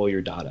store all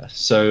your data.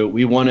 So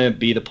we want to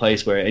be the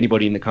place where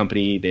anybody in the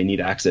company, they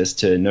need access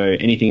to know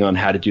anything on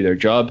how to do their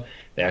job.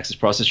 They access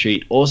Process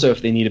Street. Also,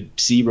 if they need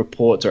to see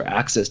reports or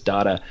access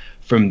data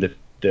from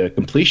the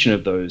completion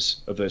of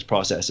those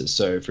processes.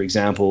 So, for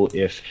example,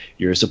 if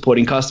you're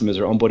supporting customers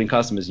or onboarding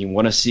customers, and you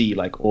want to see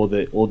like all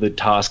the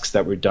tasks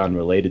that were done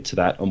related to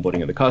that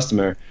onboarding of the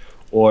customer,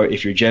 or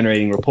if you're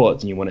generating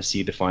reports and you want to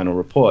see the final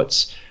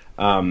reports,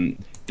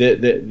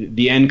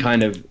 the end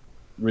kind of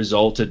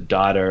resulted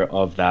data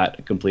of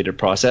that completed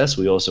process,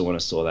 we also want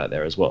to store that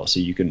there as well.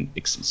 So you can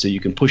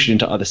push it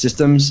into other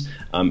systems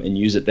and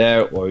use it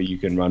there, or you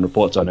can run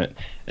reports on it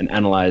and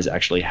analyze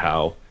actually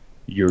how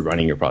you're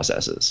running your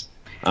processes.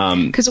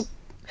 Because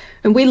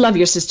And we love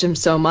your system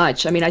so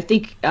much. I mean, I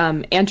think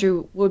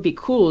Andrew, what would be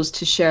cool is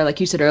to share, like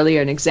you said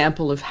earlier, an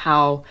example of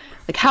how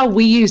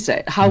we use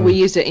it, we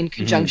use it in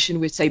conjunction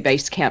with, say,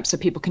 Basecamp, so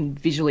people can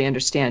visually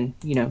understand,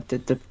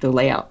 the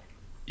layout.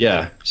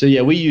 Yeah. So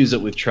yeah, we use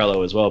it with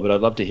Trello as well, but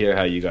I'd love to hear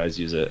how you guys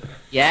use it.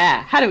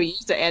 Yeah. How do we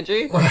use it,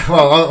 Andrew?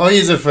 Well, I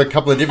use it for a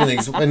couple of different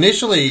things.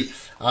 Initially,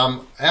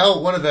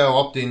 one of our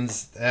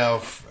opt-ins,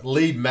 our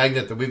lead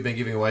magnet that we've been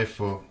giving away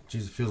for,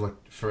 geez, it feels like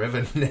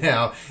forever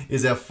now,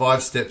 is our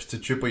 5 steps to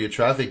triple your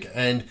traffic.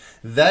 And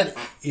that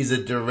is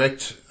a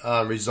direct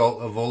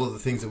result of all of the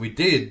things that we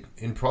did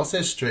in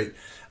Process Street.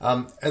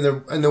 And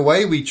the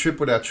way we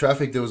tripled our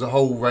traffic, there was a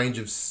whole range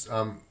of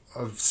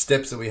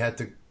steps that we had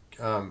to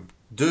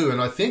do.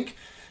 And I think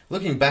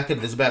looking back at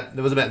it,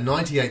 there was about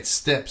 98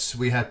 steps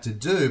we had to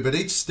do, but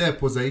each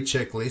step was a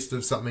checklist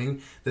of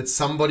something that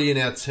somebody in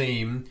our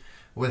team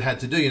had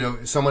to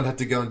do. Someone had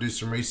to go and do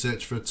some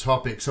research for a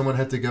topic. Someone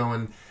had to go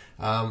and,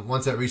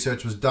 once that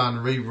research was done,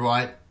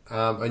 rewrite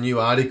a new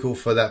article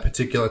for that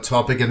particular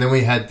topic. And then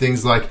we had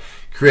things like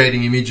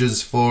creating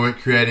images for it,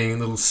 creating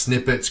little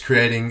snippets,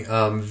 creating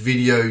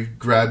video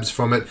grabs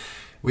from it.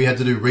 We had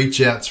to do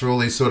reach outs for all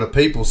these sort of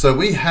people. So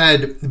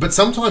but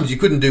sometimes you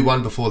couldn't do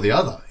one before the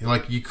other.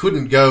 Like you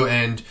couldn't go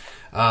and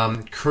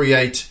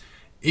create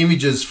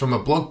images from a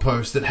blog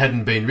post that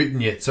hadn't been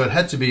written yet. So it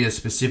had to be a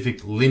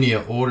specific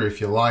linear order, if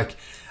you like.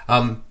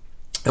 And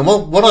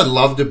what I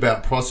loved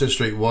about Process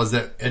Street was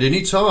that at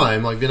any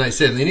time, like Vinay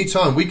said, at any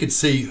time we could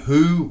see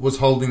who was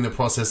holding the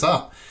process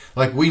up.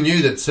 Like we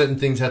knew that certain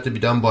things had to be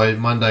done by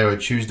Monday or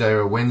Tuesday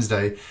or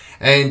Wednesday.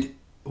 And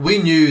we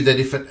knew that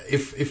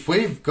if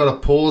we've got a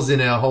pause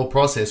in our whole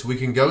process, we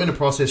can go into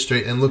Process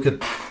Street and look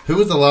at who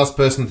was the last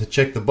person to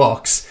check the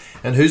box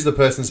and who's the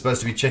person supposed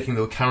to be checking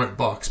the current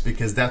box,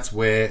 because that's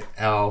where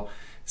our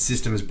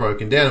system is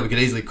broken down. And we could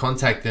easily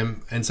contact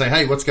them and say,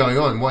 hey, what's going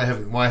on? Why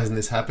hasn't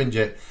this happened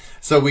yet?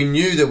 So we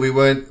knew that we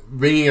weren't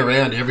ringing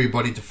around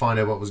everybody to find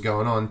out what was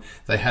going on.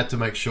 They had to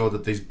make sure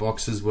that these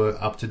boxes were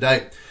up to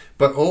date.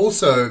 But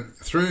also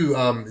through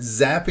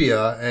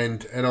Zapier,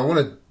 and I want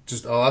to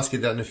I'll ask you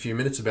that in a few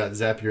minutes about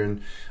Zapier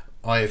and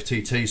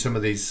IFTT, some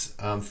of these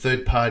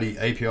third-party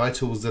API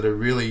tools that are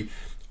really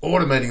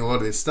automating a lot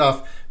of this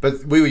stuff.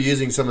 But we were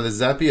using some of the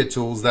Zapier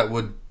tools that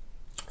would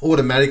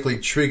automatically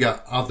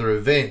trigger other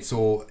events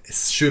or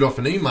shoot off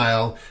an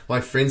email.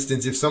 Like, for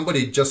instance, if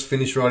somebody just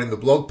finished writing the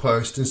blog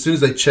post, and as soon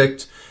as they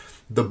checked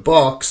the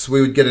box,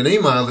 we would get an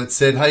email that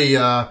said, hey,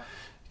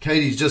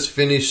 Katie's just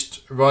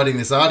finished writing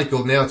this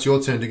article. Now it's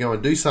your turn to go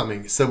and do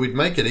something. So we'd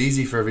make it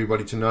easy for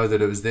everybody to know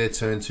that it was their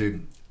turn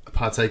to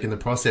partake in the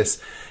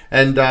process.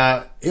 And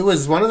it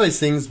was one of those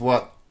things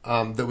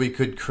that we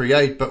could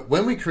create. But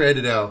when we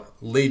created our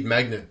lead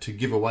magnet to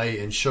give away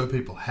and show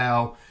people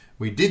how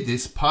we did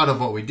this, part of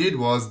what we did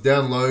was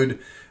downloaded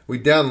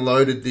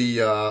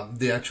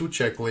the actual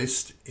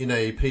checklist in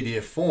a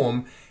PDF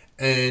form,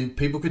 and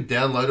people could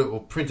download it or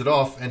print it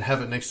off and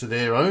have it next to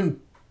their own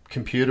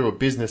computer or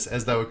business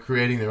as they were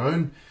creating their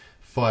own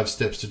 5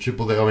 steps to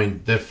triple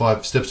their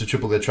 5 steps to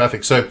triple their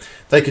traffic. So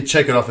they could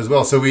check it off as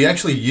well. So we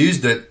actually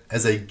used it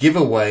as a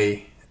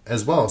giveaway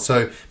as well.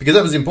 So because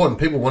that was important,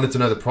 people wanted to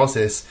know the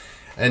process,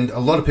 and a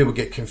lot of people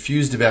get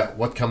confused about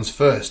what comes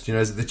first.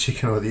 Is it the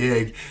chicken or the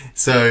egg?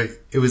 So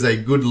it was a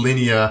good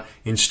linear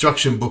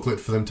instruction booklet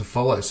for them to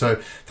follow.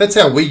 So that's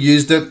how we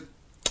used it.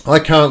 I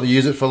currently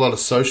use it for a lot of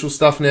social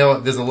stuff now.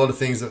 There's a lot of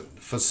things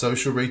for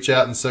social reach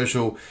out and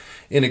social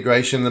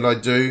integration that I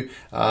do.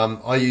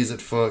 I use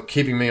it for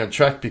keeping me on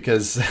track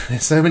because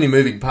there's so many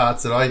moving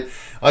parts that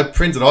I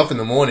print it off in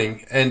the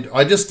morning. And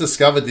I just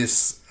discovered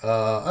this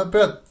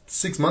about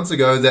 6 months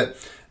ago, that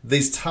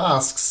these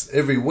tasks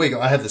every week,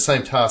 I have the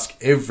same task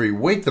every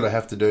week that I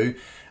have to do.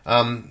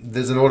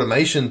 There's an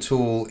automation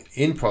tool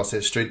in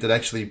Process Street that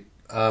actually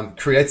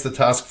creates the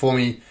task for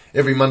me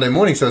every Monday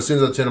morning. So as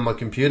soon as I turn on my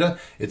computer,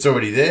 it's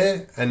already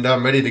there and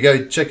I'm ready to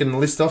go, checking the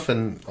list off,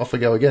 and off I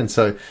go again.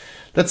 So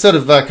that's sort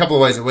of a couple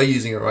of ways that we're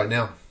using it right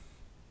now.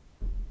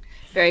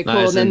 Very cool.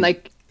 Nice. And then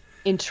like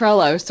in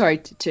Trello, sorry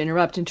to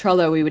interrupt, in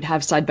Trello we would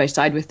have side by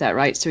side with that,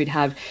 right? So we'd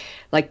have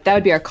like, that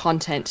would be our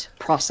content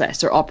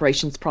process or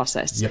operations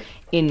process. Yep.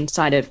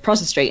 Inside of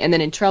Process Street. And then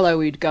in Trello,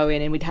 we'd go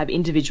in and we'd have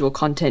individual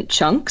content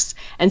chunks,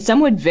 and some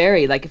would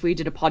vary. Like if we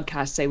did a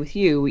podcast, say with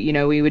you,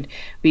 we would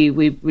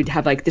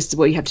have like, this is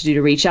what you have to do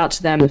to reach out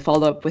to them and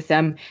follow up with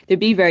them. They'd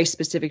be very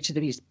specific to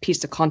the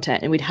piece of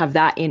content, and we'd have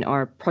that in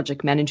our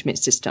project management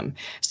system.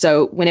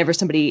 So whenever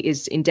somebody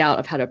is in doubt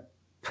of how to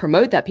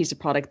promote that piece of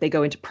product, they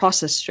go into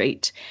Process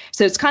Street.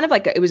 So it's kind of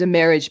like it was a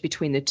marriage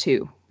between the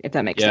two, if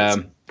that makes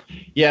sense.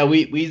 Yeah,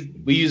 we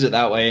use it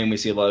that way, and we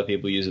see a lot of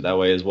people use it that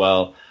way as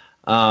well.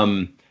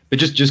 But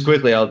just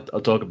quickly, I'll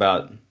talk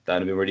about that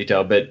in a bit more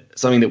detail. But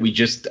something that we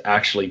just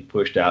actually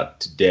pushed out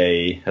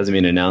today, hasn't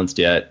been announced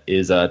yet,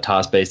 is a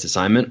task-based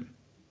assignment.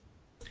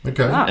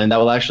 Okay. Wow. And that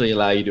will actually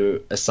allow you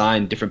to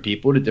assign different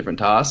people to different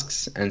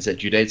tasks and set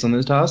due dates on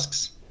those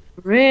tasks.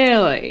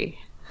 Really?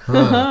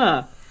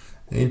 Huh.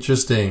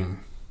 Interesting.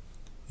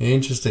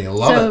 I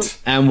love it.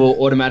 And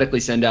we'll automatically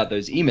send out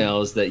those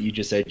emails that you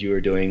just said you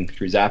were doing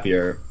through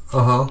Zapier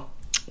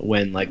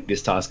when like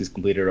this task is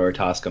completed or a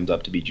task comes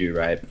up to be due,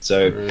 right?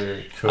 So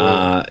Very cool.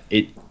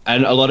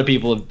 and a lot of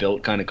people have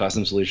built kind of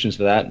custom solutions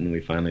for that, and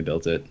we finally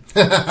built it.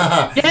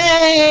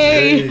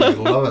 Yay!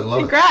 Love it, love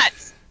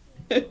Congrats!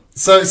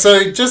 So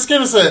just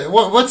give us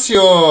what's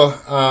your,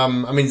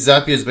 I mean,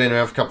 Zappia's been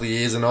around for a couple of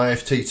years, and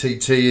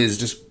IFTTT has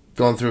just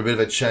gone through a bit of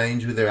a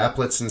change with their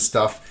applets and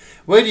stuff.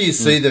 Where do you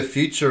see the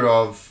future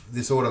of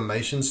this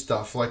automation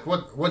stuff? Like,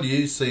 what do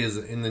you see as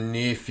in the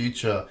near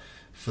future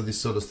for this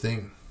sort of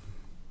thing?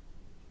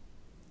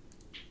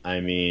 I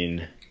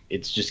mean,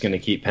 it's just going to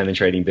keep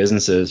penetrating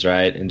businesses,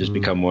 right? And just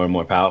become more and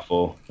more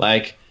powerful.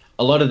 Like,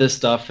 a lot of this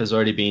stuff has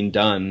already been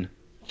done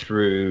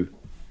through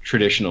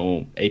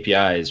traditional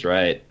APIs,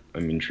 right? I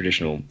mean,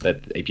 traditional,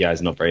 that API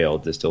is not very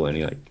old. They're still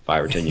only like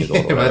 5 or 10 years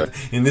old. Or whatever.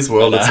 In this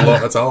world,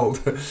 it's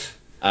old.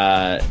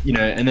 You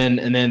know, and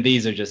then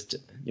these are just,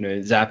 you know,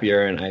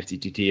 Zapier and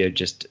IFTTT are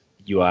just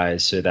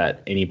UIs so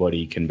that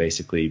anybody can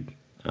basically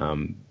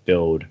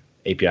build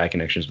API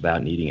connections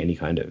without needing any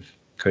kind of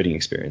coding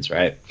experience,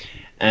 right?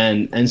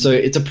 And so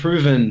it's a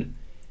proven,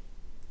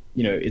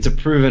 you know, it's a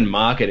proven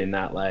market in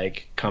that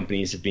like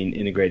companies have been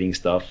integrating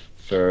stuff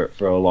for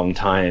a long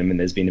time, and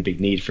there's been a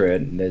big need for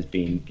it, and there's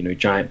been, you know,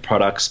 giant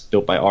products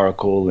built by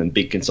Oracle and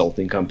big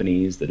consulting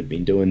companies that have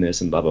been doing this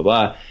and blah blah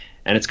blah,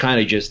 and it's kind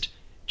of just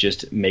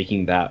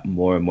making that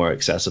more and more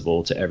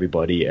accessible to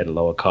everybody at a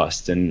lower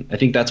cost. And I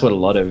think that's what a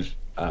lot of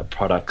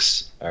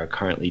products are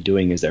currently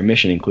doing is their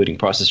mission, including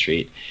Process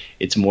Street.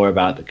 It's more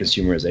about the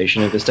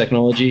consumerization of this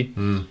technology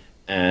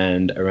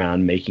and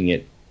around making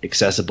it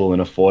accessible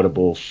and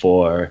affordable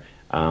for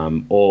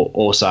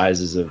all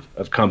sizes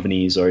of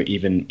companies, or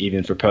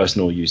even for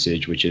personal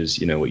usage, which is,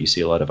 you know, what you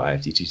see a lot of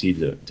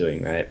IFTTT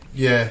doing, right?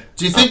 Yeah.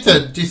 Do you think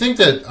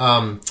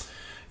that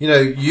you know,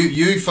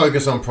 you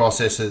focus on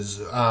processes.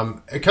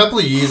 A couple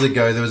of years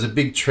ago, there was a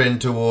big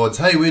trend towards,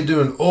 hey, we're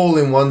doing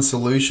all-in-one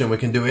solution. We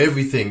can do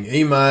everything.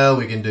 Email,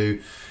 we can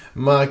do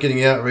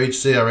marketing, outreach,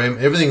 CRM.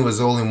 Everything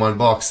was all in one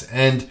box.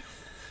 And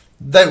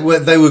they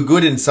were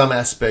good in some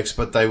aspects,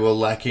 but they were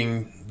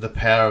lacking the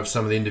power of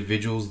some of the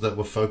individuals that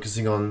were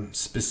focusing on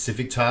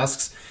specific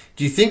tasks.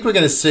 Do you think we're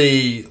going to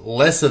see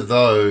less of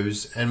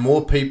those and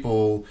more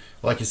people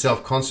like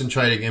yourself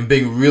concentrating and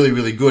being really,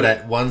 really good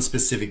at one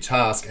specific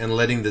task and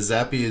letting the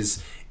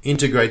Zappiers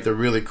integrate the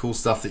really cool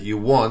stuff that you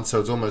want, so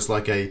it's almost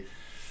like a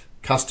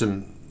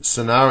custom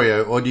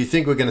scenario? Or do you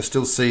think we're going to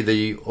still see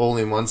the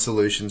all-in-one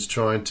solutions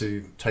trying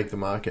to take the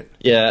market?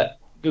 Yeah,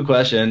 good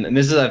question. And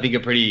this is, I think, a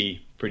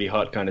pretty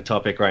hot kind of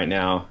topic right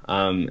now.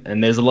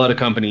 And there's a lot of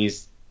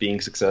companies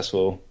being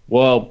successful.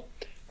 Well,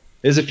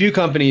 there's a few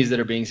companies that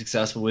are being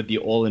successful with the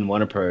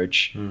all-in-one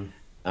approach.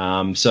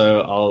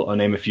 So I'll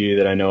name a few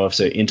that I know of.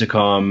 So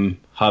Intercom,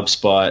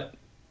 HubSpot,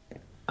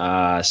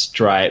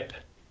 Stripe,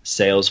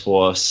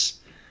 Salesforce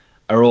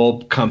are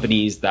all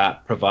companies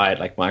that provide,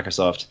 like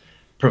Microsoft,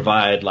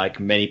 provide like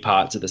many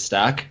parts of the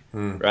stack,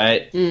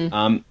 right?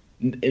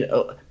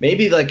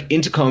 Maybe like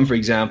Intercom, for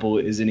example,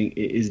 is an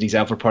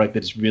example of a product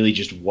that is really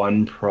just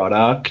one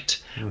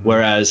product,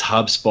 whereas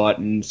HubSpot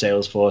and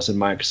Salesforce and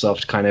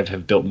Microsoft kind of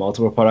have built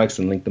multiple products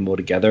and linked them all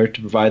together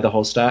to provide the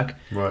whole stack,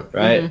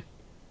 right?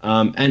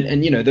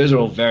 And you know, those are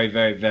all very,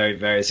 very, very,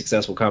 very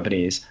successful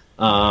companies,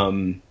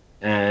 and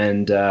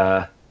you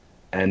know,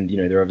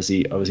 they're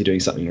obviously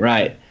doing something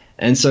right.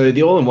 And so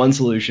the all-in-one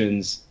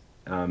solutions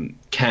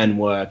can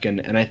work,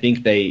 and I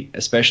think they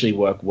especially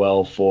work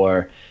well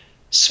for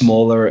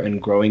smaller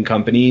and growing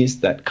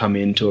companies that come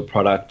into a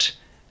product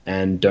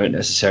and don't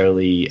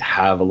necessarily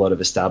have a lot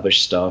of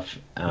established stuff.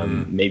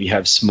 Maybe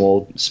have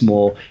small,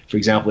 for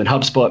example, in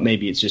HubSpot,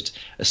 maybe it's just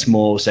a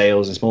small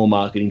sales and small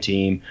marketing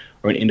team,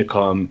 or in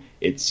Intercom,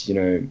 it's, you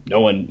know,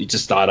 it's a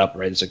startup,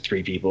 right? It's like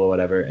 3 people or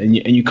whatever. And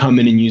you come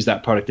in and use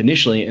that product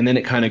initially, and then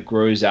it kind of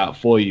grows out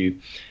for you.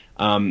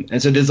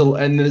 And so there's a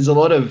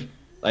lot of,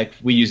 like,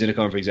 we use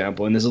Intercom, for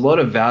example, and there's a lot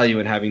of value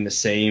in having the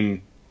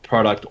same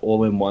product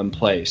all in one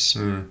place,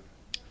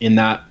 in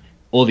that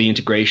all the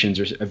integrations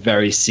are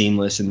very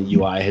seamless, and the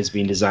UI has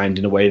been designed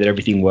in a way that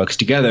everything works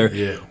together,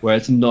 where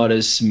it's not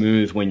as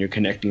smooth when you're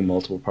connecting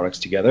multiple products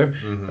together,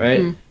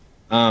 right?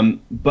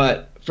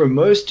 But for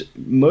most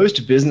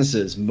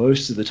businesses,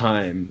 most of the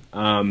time,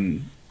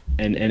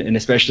 and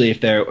especially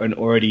if they're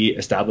already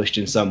established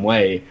in some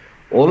way,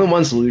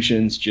 all-in-one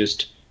solutions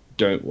just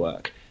don't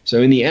work.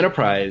 So in the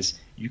enterprise,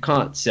 you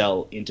can't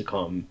sell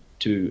Intercom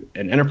to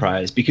an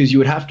enterprise because you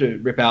would have to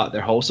rip out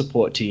their whole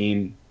support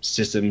team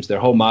systems, their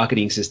whole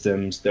marketing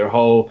systems, their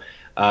whole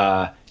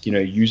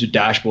user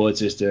dashboard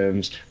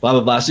systems, blah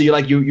blah blah. So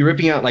you're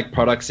ripping out like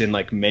products in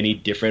like many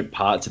different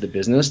parts of the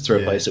business to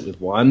replace it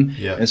with one.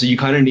 And so you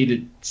kind of need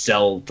to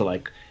sell to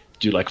like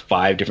do like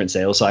 5 different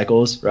sales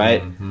cycles,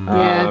 right?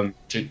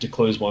 To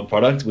close one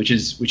product, which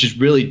is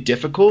really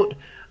difficult.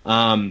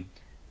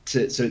 So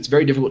it's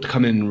very difficult to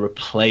come in and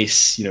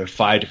replace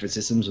 5 different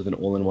systems with an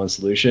all-in-one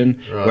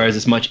solution, whereas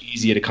it's much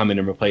easier to come in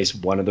and replace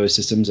one of those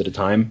systems at a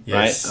time,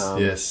 right?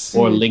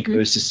 Or link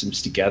those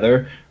systems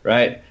together,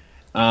 right?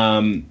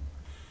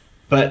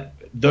 But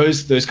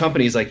those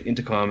companies like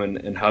Intercom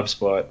and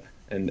HubSpot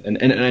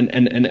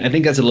and I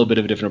think that's a little bit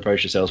of a different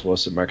approach to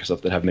Salesforce and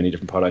Microsoft that have many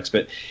different products.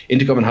 But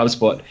Intercom and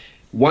HubSpot,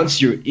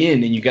 once you're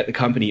in and you get the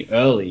company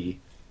early,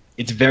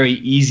 it's very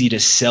easy to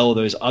sell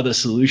those other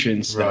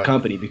solutions to that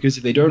company, because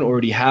if they don't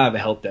already have a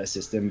help desk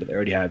system, but they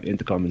already have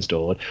Intercom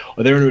installed,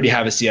 or they don't already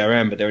have a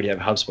CRM, but they already have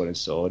HubSpot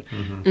installed,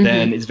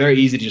 then it's very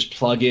easy to just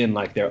plug in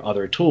like their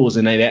other tools,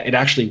 and it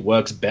actually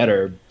works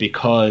better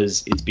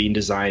because it's been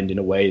designed in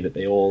a way that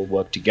they all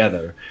work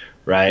together,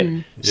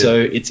 right? So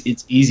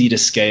it's easy to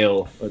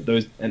scale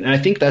those, and I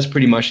think that's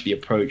pretty much the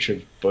approach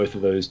of both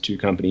of those two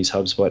companies,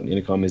 HubSpot and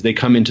Intercom, is they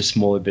come into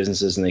smaller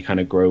businesses and they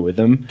kind of grow with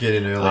them. Get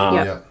in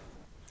early,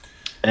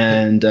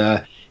 And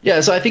so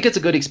I think it's a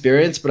good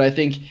experience, but I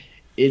think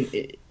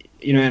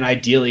and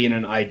ideally in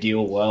an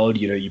ideal world,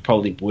 you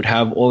probably would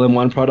have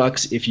all-in-one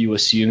products if you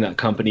assume that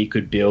company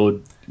could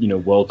build,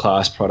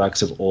 world-class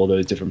products of all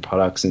those different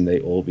products, and they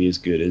all be as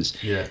good as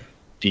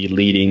the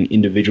leading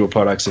individual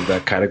products of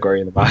that category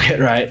in the market,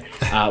 right?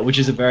 Which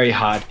is a very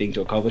hard thing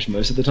to accomplish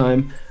most of the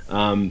time.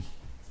 And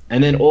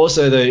then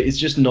also though, it's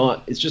just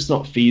not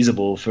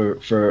feasible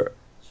for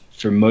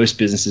most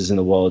businesses in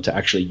the world to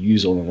actually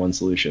use all-in-one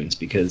solutions,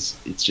 because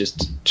it's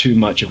just too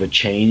much of a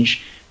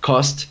change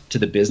cost to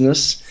the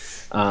business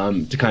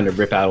to kind of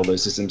rip out all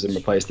those systems and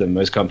replace them.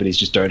 Most companies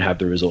just don't have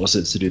the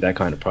resources to do that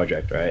kind of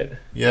project, right?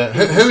 Yeah.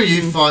 Who are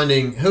you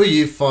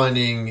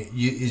finding?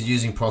 Is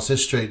using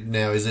Process Street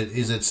now? Is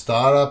it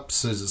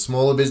startups? Is it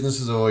smaller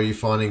businesses, or are you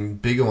finding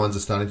bigger ones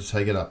are starting to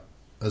take it up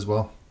as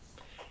well?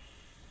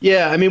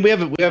 Yeah, I mean, we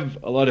have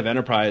a lot of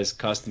enterprise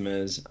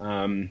customers.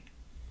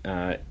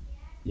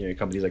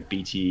 Companies like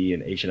BT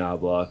and H&R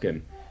Block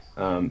and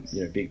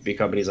big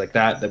companies like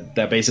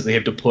that basically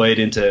have deployed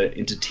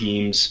into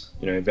teams,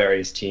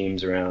 various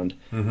teams around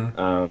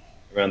the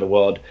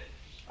world.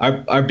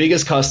 Our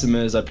biggest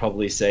customers, I'd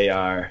probably say,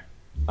 are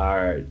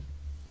not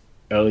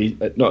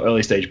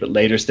early stage, but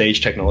later stage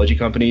technology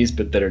companies,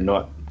 but that are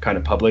not kind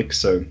of public.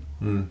 So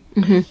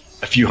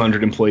a few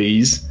hundred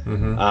employees,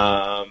 and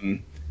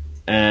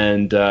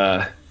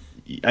I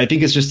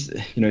think it's just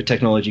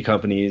technology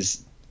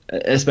companies,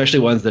 especially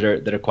ones that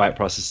are quite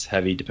process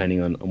heavy,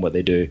 depending on what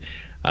they do.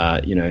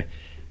 They're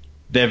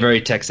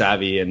very tech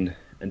savvy and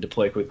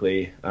deploy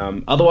quickly.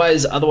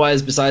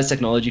 Otherwise, besides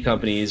technology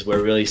companies,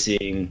 we're really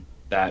seeing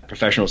that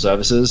professional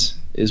services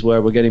is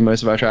where we're getting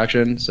most of our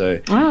traction. So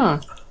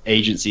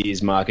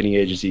agencies, marketing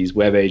agencies,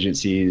 web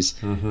agencies,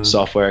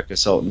 software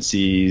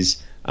consultancies,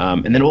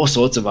 and then all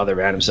sorts of other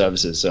random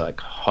services. So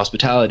like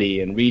hospitality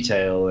and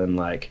retail and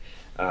like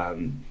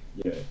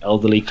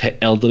elderly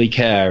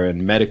care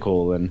and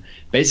medical, and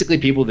basically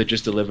people that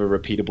just deliver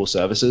repeatable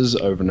services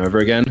over and over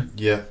again.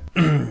 Yeah,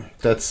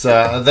 that's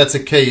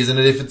a key, isn't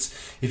it?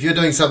 If you're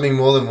doing something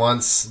more than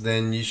once,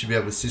 then you should be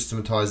able to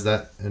systematize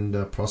that,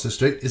 and Process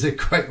Street is a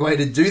great way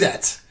to do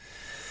that.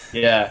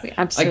 Yeah, we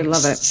absolutely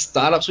love it.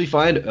 Startups, we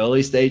find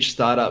early stage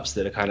startups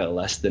that are kind of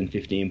less than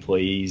 50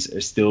 employees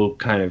are still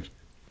kind of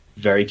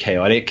very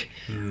chaotic,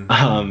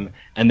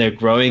 and they're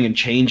growing and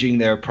changing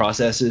their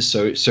processes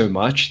so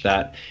much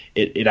that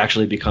it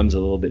actually becomes a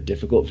little bit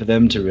difficult for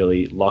them to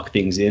really lock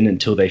things in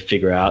until they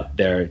figure out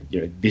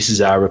this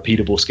is our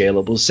repeatable,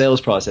 scalable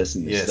sales process,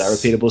 and this is our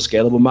repeatable,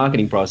 scalable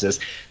marketing process.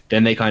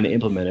 Then they kind of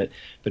implement it.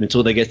 But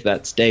until they get to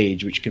that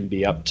stage, which can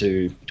be up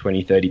to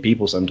 20, 30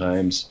 people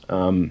sometimes,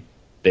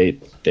 they're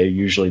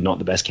usually not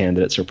the best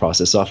candidates for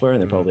process software,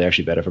 and they're probably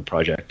actually better for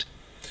project.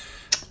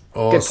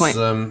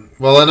 Awesome.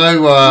 Well, I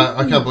know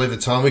I can't believe the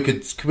time. We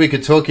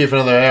could talk here for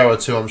another hour or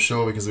two, I'm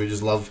sure, because we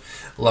just love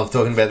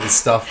talking about this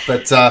stuff.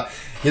 But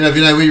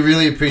Vinay, we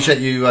really appreciate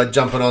you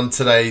jumping on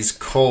today's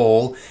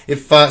call.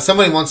 If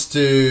somebody wants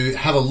to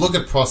have a look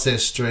at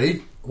Process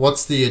Street,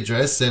 what's the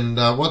address, and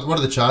what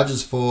are the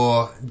charges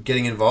for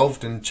getting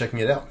involved and checking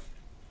it out?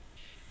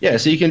 Yeah,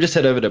 so you can just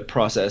head over to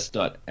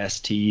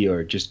process.st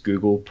or just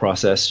Google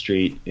Process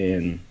Street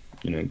in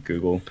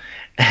Google,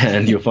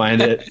 and you'll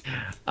find it.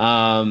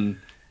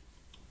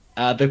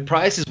 The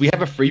price is, we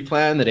have a free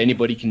plan that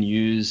anybody can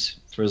use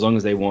for as long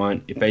as they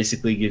want. It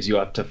basically gives you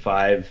up to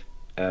five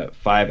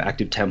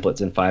active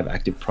templates and 5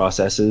 active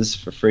processes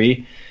for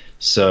free.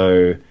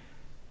 So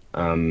you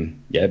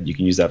can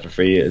use that for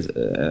free as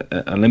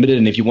unlimited.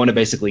 And if you want to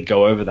basically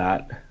go over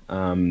that,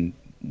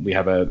 we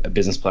have a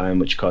business plan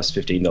which costs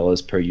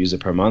 $15 per user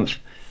per month,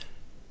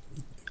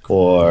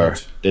 or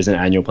there's an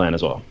annual plan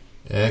as well.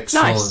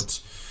 Excellent.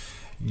 Nice.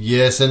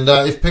 Yes, and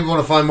if people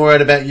want to find more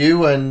out about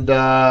you and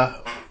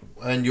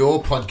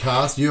your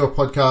podcast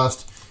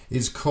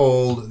is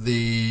called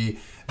the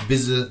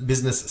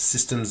Business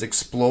Systems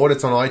Explored.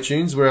 It's on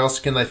iTunes. Where else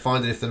can they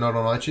find it if they're not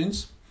on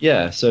iTunes?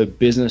 Yeah, so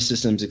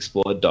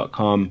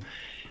businesssystemsexplored.com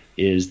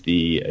is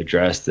the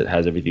address that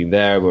has everything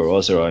there. We're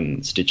also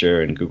on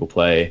Stitcher and Google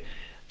Play,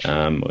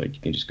 or you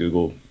can just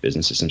Google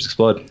Business Systems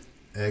Explored.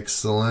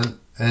 Excellent.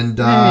 And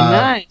very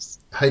nice.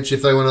 H,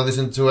 if they want to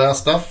listen to our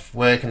stuff,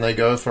 where can they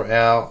go for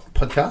our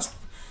podcast?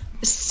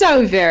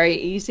 So very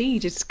easy. You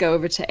just go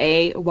over to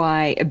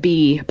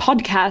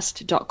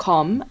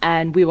aybpodcast.com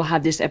and we will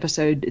have this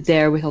episode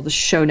there with all the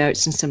show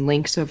notes and some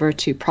links over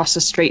to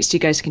Process Straight so you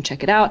guys can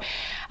check it out.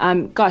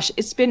 Gosh,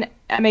 it's been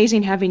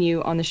amazing having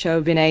you on the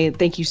show, Vinay.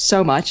 Thank you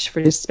so much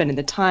for just spending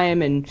the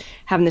time and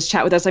having this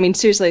chat with us. I mean,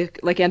 seriously,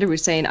 like Andrew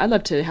was saying, I'd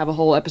love to have a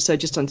whole episode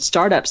just on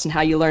startups and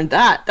how you learned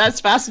that. That's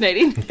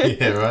fascinating.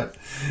 Yeah, right.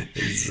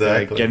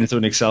 Exactly. Get into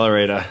an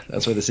accelerator.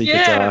 That's where the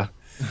secrets are.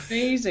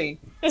 Amazing.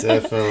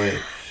 Definitely.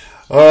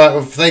 All right.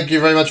 Well, thank you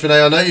very much,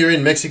 Vinay. I know you're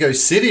in Mexico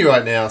City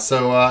right now.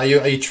 So are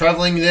you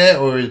traveling there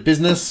or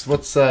business?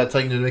 What's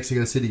taking you to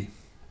Mexico City?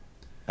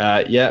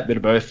 Yeah, a bit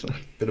of both.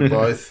 Bit of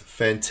both.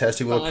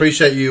 Fantastic. Well,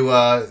 appreciate you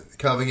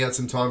carving out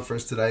some time for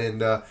us today,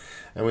 and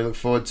we look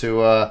forward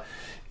to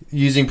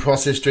using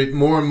Process Street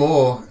more and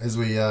more as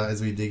we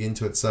dig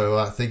into it.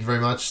 So thank you very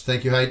much.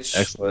 Thank you, H.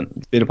 Excellent.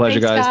 It's been a pleasure,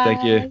 guys.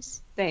 Thank you.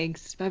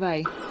 Thanks.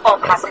 Bye-bye. All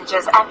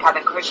passengers and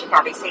cabin crew should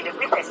now be seated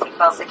with their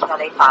seatbelts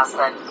securely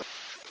fastened.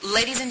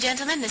 Ladies and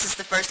gentlemen, this is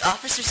the first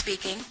officer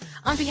speaking.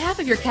 On behalf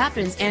of your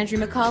captains, Andrew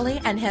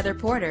McCauley and Heather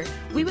Porter,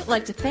 we would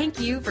like to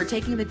thank you for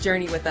taking the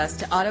journey with us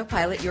to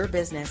autopilot your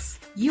business.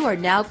 You are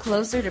now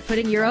closer to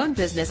putting your own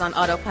business on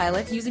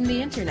autopilot using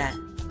the internet.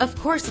 Of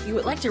course, if you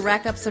would like to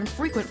rack up some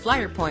frequent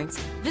flyer points,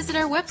 visit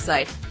our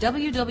website,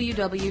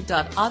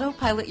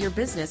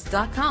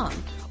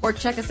 www.autopilotyourbusiness.com, or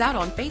check us out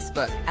on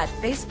Facebook at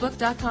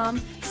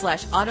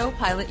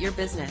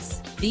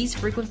facebook.com/autopilotyourbusiness. These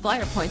frequent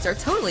flyer points are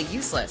totally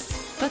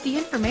useless, but the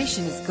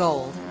information is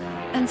gold.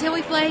 Until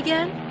we fly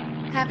again,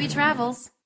 happy travels.